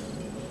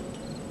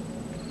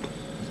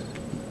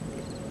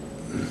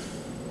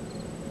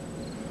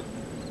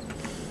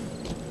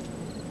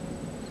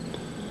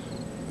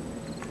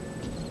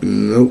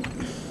 Nope.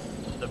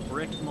 The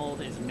brick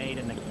mold is made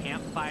in the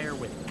campfire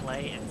with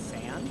clay and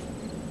sand.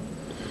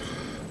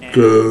 And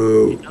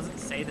So it doesn't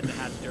say that it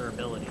has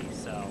durability,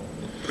 so...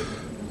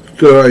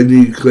 So I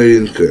need clay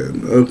and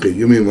sand. Okay,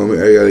 give me a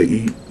moment. I gotta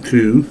eat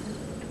too.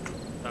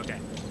 Okay.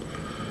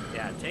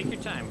 Yeah, take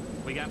your time.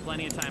 We got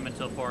plenty of time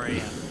until 4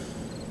 a.m.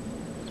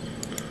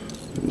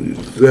 We'll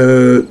eat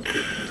that.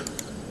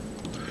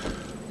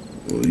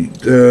 We'll eat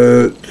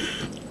that.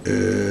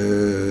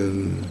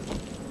 And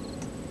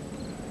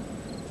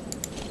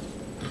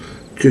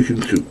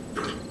chicken soup.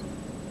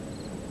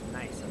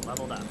 Nice, I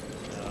leveled up.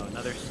 So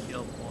another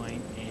skill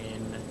point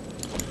in...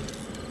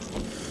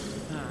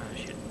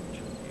 shit.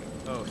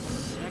 Oh,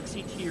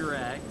 sexy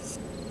T-Rex.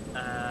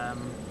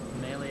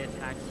 Melee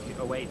attack...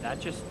 Oh wait,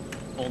 that just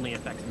only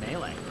affects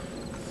melee.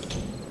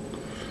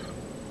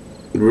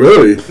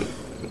 Really?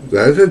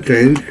 That's a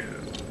change.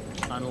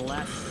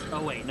 Unless...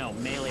 Oh wait, no,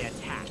 melee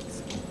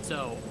attacks.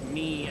 So,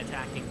 me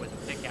attacking with a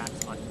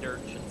pickaxe on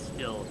dirt should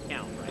still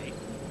count, right?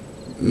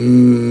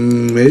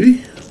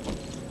 Maybe?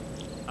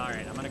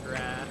 Alright, I'm gonna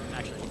grab...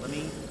 Actually, let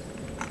me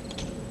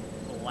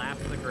lap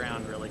the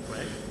ground really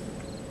quick.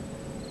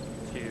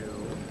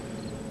 2,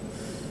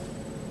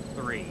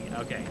 3.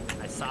 Okay,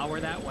 I saw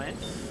where that went.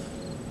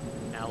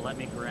 Now let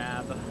me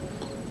grab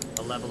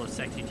a level of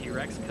Sexy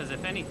T-Rex, because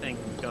if anything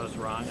goes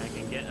wrong, I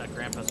can get a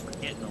Grandpa's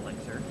Kitten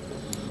elixir.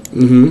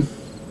 So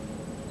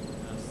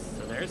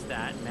there's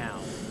that. Now,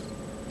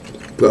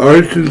 The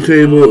artisan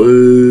table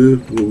is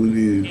what we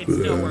need it for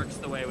still that. works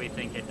the way we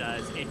think it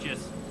does. It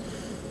just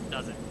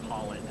doesn't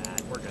call it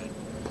that. We're good.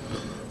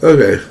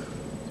 Okay.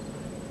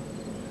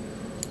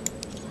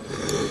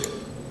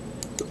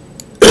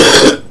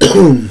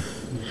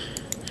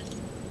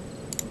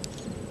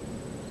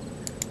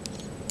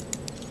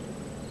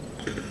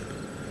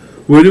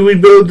 Where do we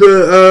build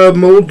the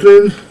molds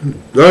in?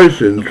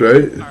 Arsons,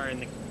 right? Are in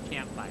the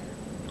campfire.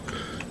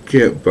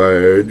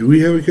 Campfire. Do we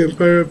have a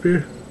campfire up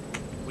here?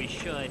 We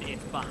should if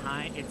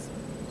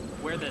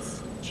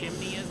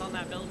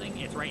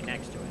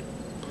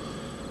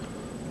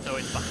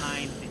it's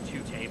behind the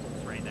 2 tables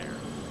right there.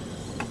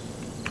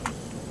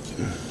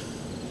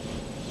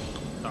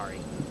 Sorry.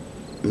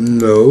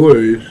 No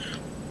worries.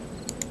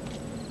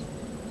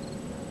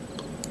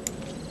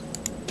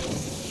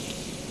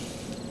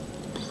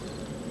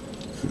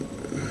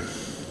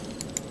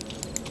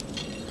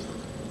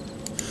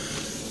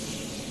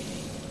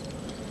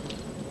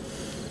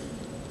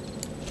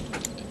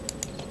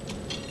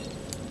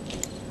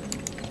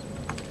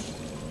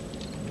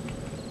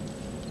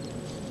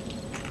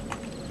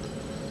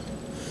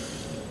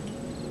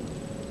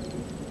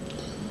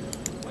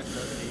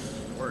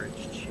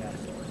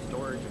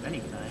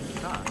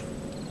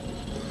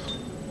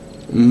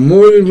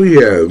 More than we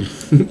have.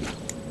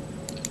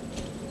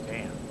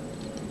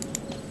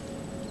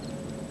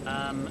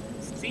 Damn.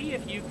 See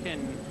if you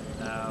can...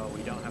 No,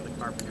 we don't have the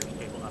carpenter's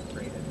table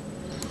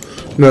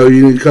upgraded. No,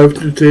 you need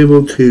carpenter's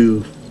table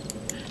 2.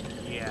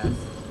 Yes.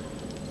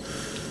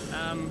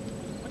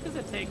 What does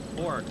it take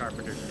for a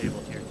carpenter's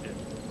table tier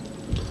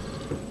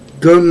 2?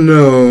 Don't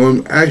know.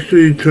 I'm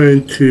actually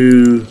trying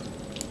to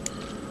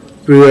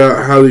figure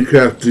out how to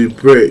craft the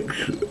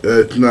bricks.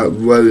 It's not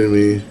letting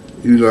me,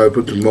 even though I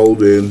put the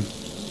mold in.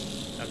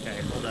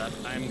 Okay, hold up.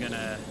 I'm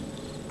gonna,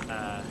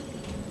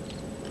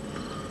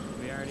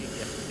 we already,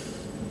 yes.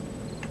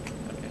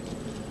 Okay.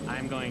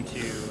 I'm going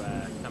to,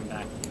 come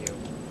back to you.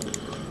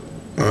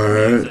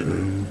 Alright.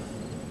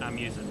 I'm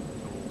using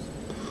tools.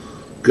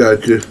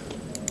 Gotcha.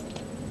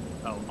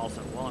 Oh,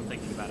 also, while I'm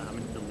thinking about it, I'm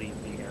gonna delete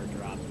the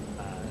airdrop.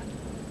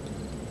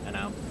 I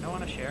don't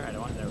want to share. I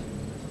don't want to know.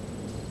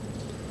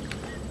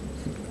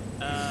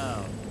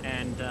 Oh,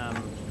 and,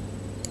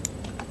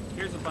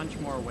 here's a bunch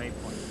more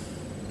waypoints.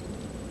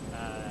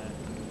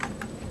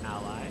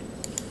 Allies.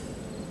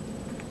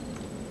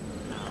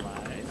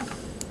 Allies.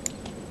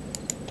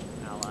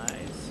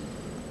 Allies.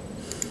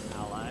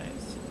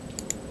 Allies.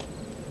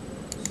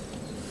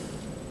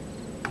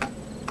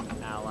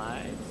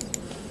 Allies.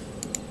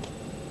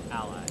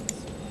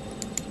 Allies.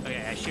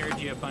 Okay, I shared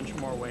you a bunch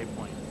more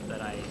waypoints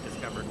that I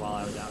discovered while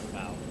I was out and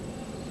about.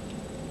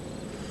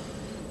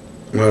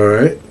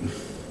 Alright.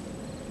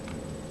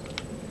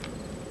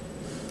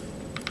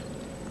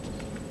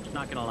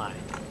 Not gonna lie,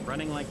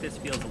 running like this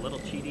feels a little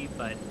cheaty,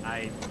 but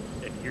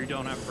if you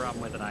don't have a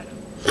problem with it, I don't.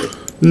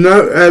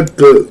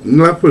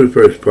 Not for the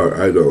first part,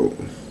 I don't.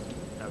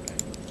 Okay.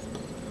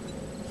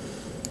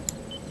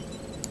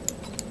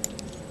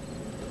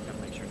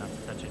 Gotta make sure not to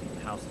touch any of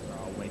the houses or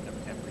I'll wake up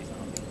every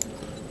zombie.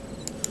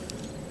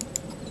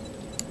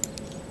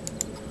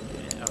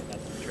 Yeah, oh,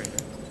 that's the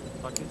trader.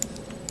 Fuck is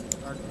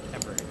our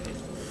temporary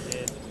base?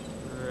 It's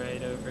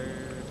right over...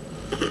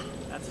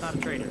 That's not a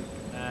trader.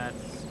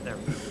 That's... There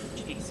we go.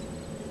 Jeez.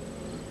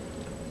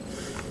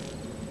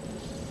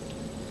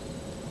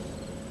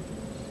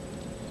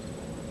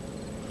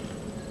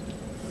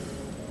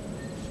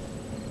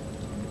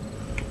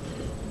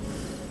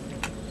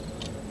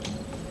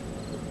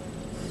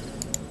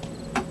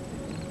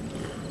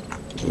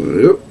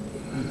 Yep.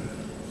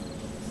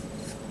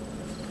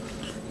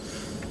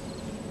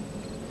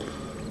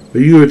 Are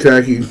you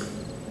attacking?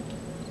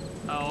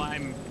 Oh,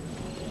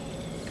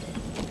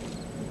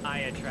 I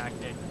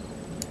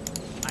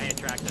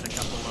attracted a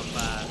couple of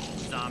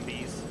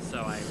zombies, so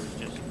I was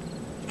just,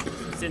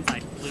 since I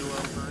flew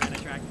over and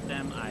attracted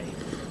them, I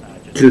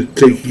just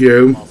take care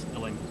of them?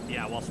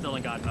 While still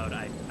in God mode,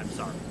 I'm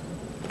sorry.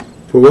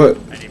 For what?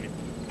 I didn't even,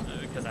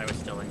 because I was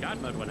still in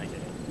God mode when I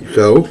did it.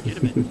 So?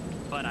 Legitimate.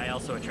 But I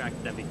also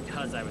attracted them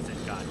because I was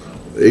in God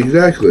mode.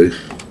 Exactly.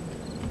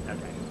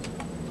 Okay.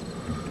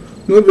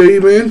 No baby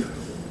man.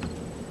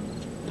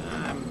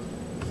 I'm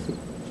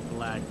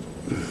glad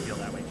you feel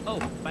that way. Oh,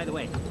 by the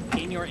way,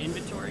 in your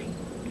inventory,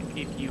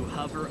 if you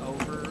hover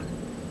over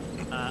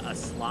a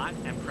slot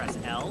and press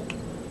L,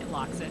 it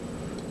locks it.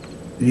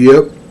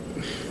 Yep.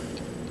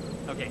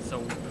 Okay,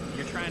 so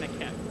you're trying to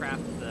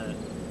craft the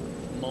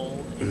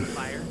mold in the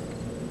fire?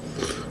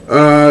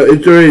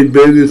 It's already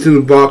been. It's in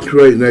a box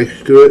right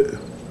next to it.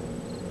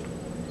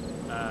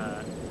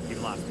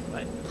 You've lost it,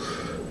 what?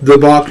 The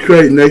box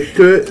right next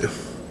to it.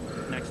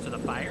 Next to the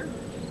fire?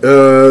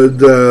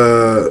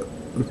 The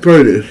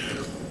furnace.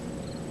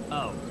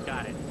 Oh,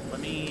 got it. Let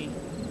me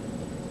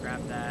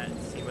grab that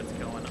and see what's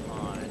going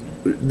on.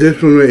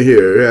 This one right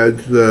here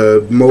has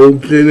the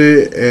molds in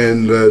it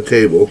and the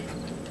table.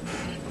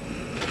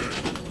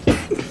 Okay.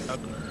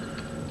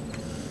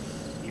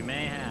 You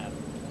may have.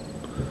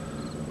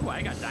 Oh,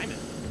 I got diamond.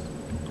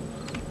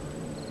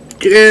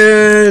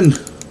 Again!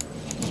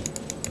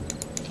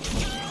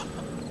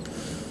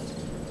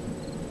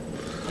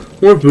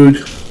 More food.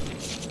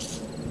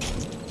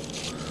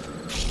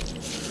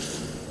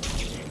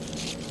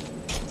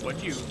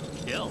 What'd you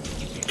kill?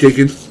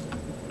 Chicken.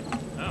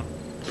 Oh.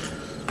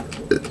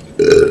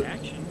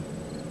 Action.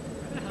 Where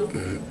the hell?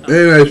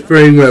 And I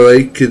sprained my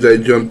leg because I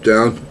jumped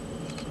down.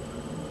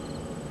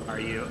 Are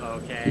you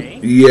okay?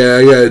 Yeah,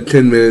 I got a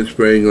 10-minute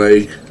sprained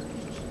leg.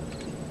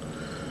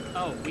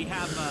 Oh, we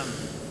have,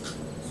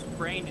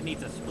 sprained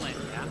needs a splint,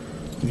 yeah?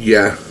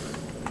 Yeah.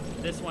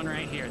 This one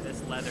right here,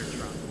 this leather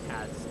trunk,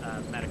 has,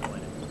 medical in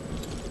it.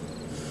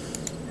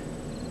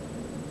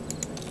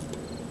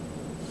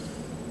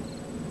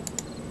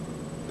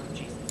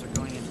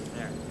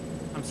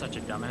 such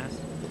a dumbass.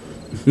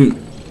 Okay,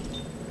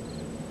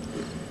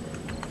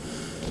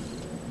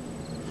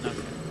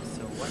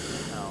 so what the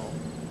hell?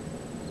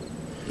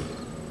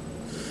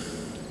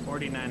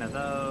 49 of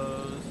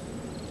those,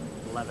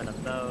 11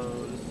 of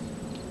those.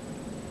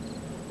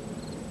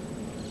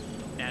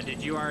 Now,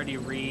 did you already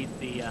read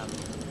the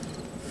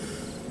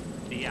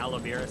aloe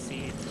vera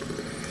seeds?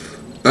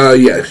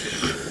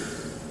 Yes.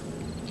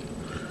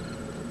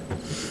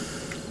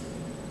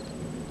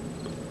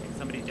 Okay,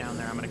 somebody down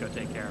there, I'm gonna go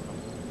take care of them.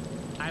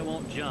 I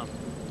won't jump.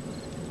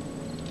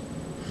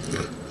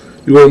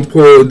 You want to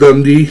pull a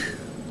Dundee?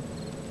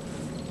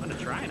 I'm gonna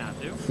try not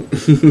to.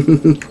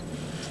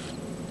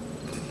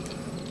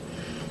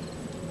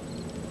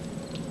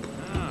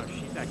 Oh,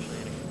 she's actually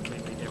in a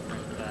completely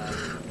different,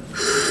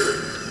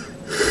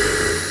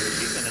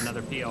 she's in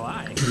another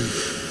POI.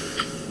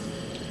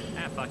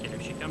 Ah, fuck it.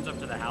 If she comes up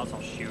to the house,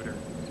 I'll shoot her.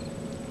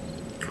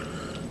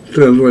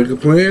 Sounds like a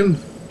plan.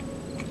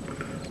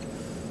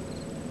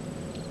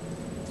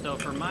 So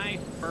for my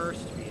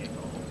first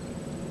vehicle,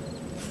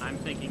 I'm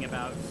thinking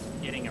about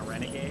getting a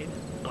Renegade,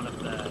 one of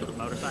the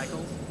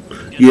motorcycles.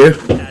 Yeah.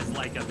 It has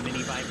like a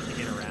mini bike to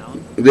get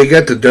around. They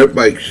got the dirt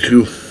bikes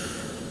too.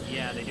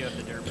 Yeah, they do have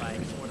the dirt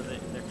bikes. What are they?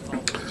 They're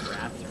called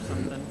rats or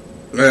something.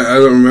 I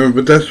don't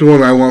remember, but that's the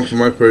one I want for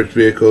my first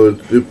vehicle.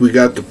 If we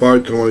got the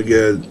parts, I want to get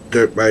a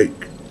dirt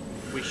bike.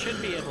 We should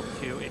be able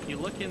to. If you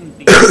look in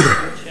the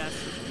chest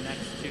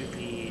next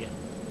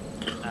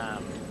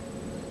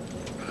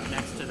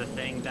to the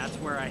thing, that's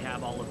where I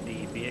have all of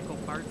the vehicle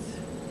parts.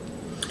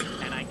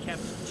 And I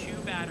kept 2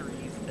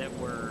 batteries that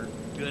were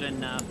good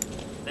enough,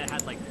 that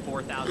had like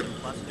 4,000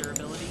 plus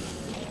durability.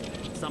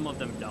 Some of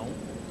them don't,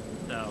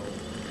 so.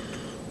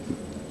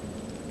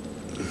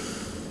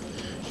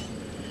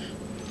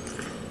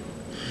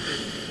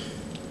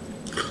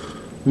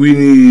 We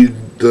need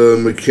the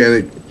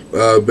mechanic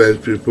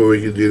bench before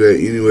we can do that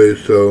anyway,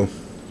 so.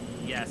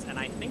 Yes, and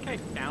I think I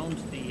found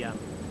the,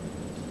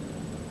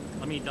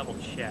 let me double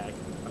check,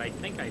 but I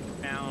think I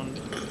found,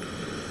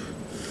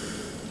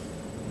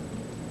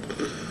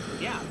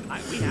 yeah,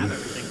 we have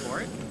everything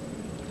for it.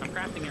 I'm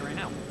crafting it right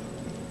now.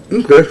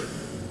 Okay.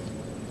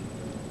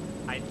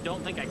 I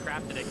don't think I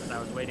crafted it because I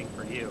was waiting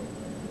for you,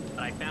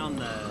 but I found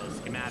the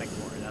schematic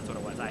for it. That's what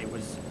it was. I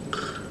was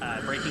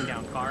breaking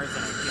down cars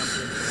and I jumped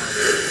into one of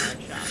the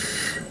mechanic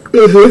shops.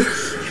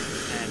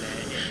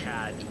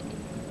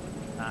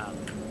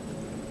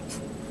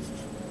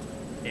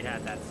 And it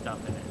had that stuff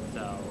in it.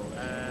 So,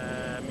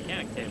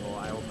 mechanic table,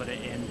 I will put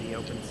it in the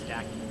open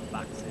stack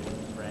boxes,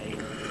 right?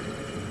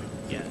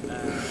 Yeah, no,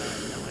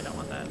 I don't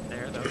want that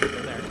there. Those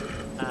go there.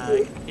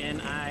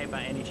 Can I,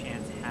 by any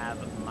chance, have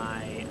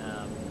my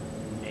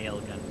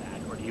nail gun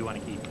back, or do you want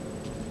to keep it?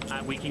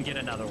 We can get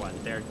another one.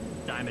 They're a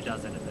dime a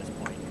dozen at this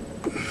point.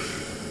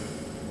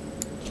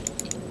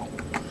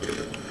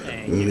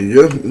 Thank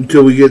you. Yep,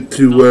 until we get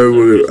to where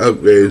we're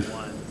upgraded.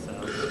 So.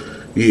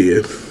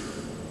 Yeah.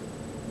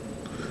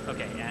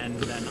 Okay, and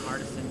then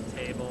artisan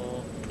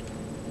table.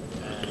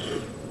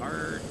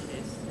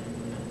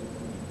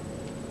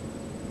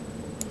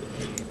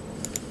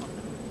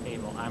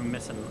 Table. I'm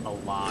missing a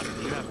log.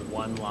 Do you have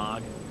one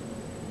log?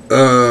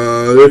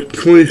 There's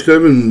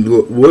 27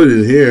 wood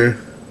in here.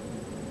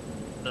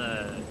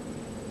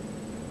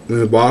 In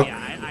the box?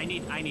 Yeah, I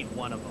need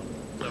one of them.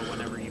 So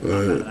whenever you pop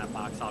out of that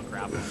box, I'll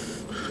grab one.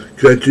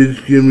 Could you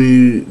just give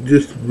me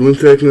just 1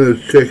 second? I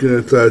was checking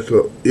the size.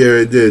 So, yeah,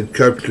 I did.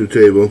 Carpenter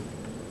table.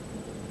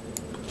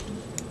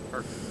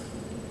 Perfect.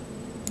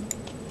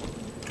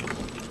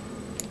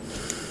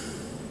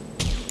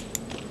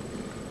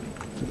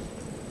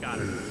 Got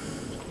it.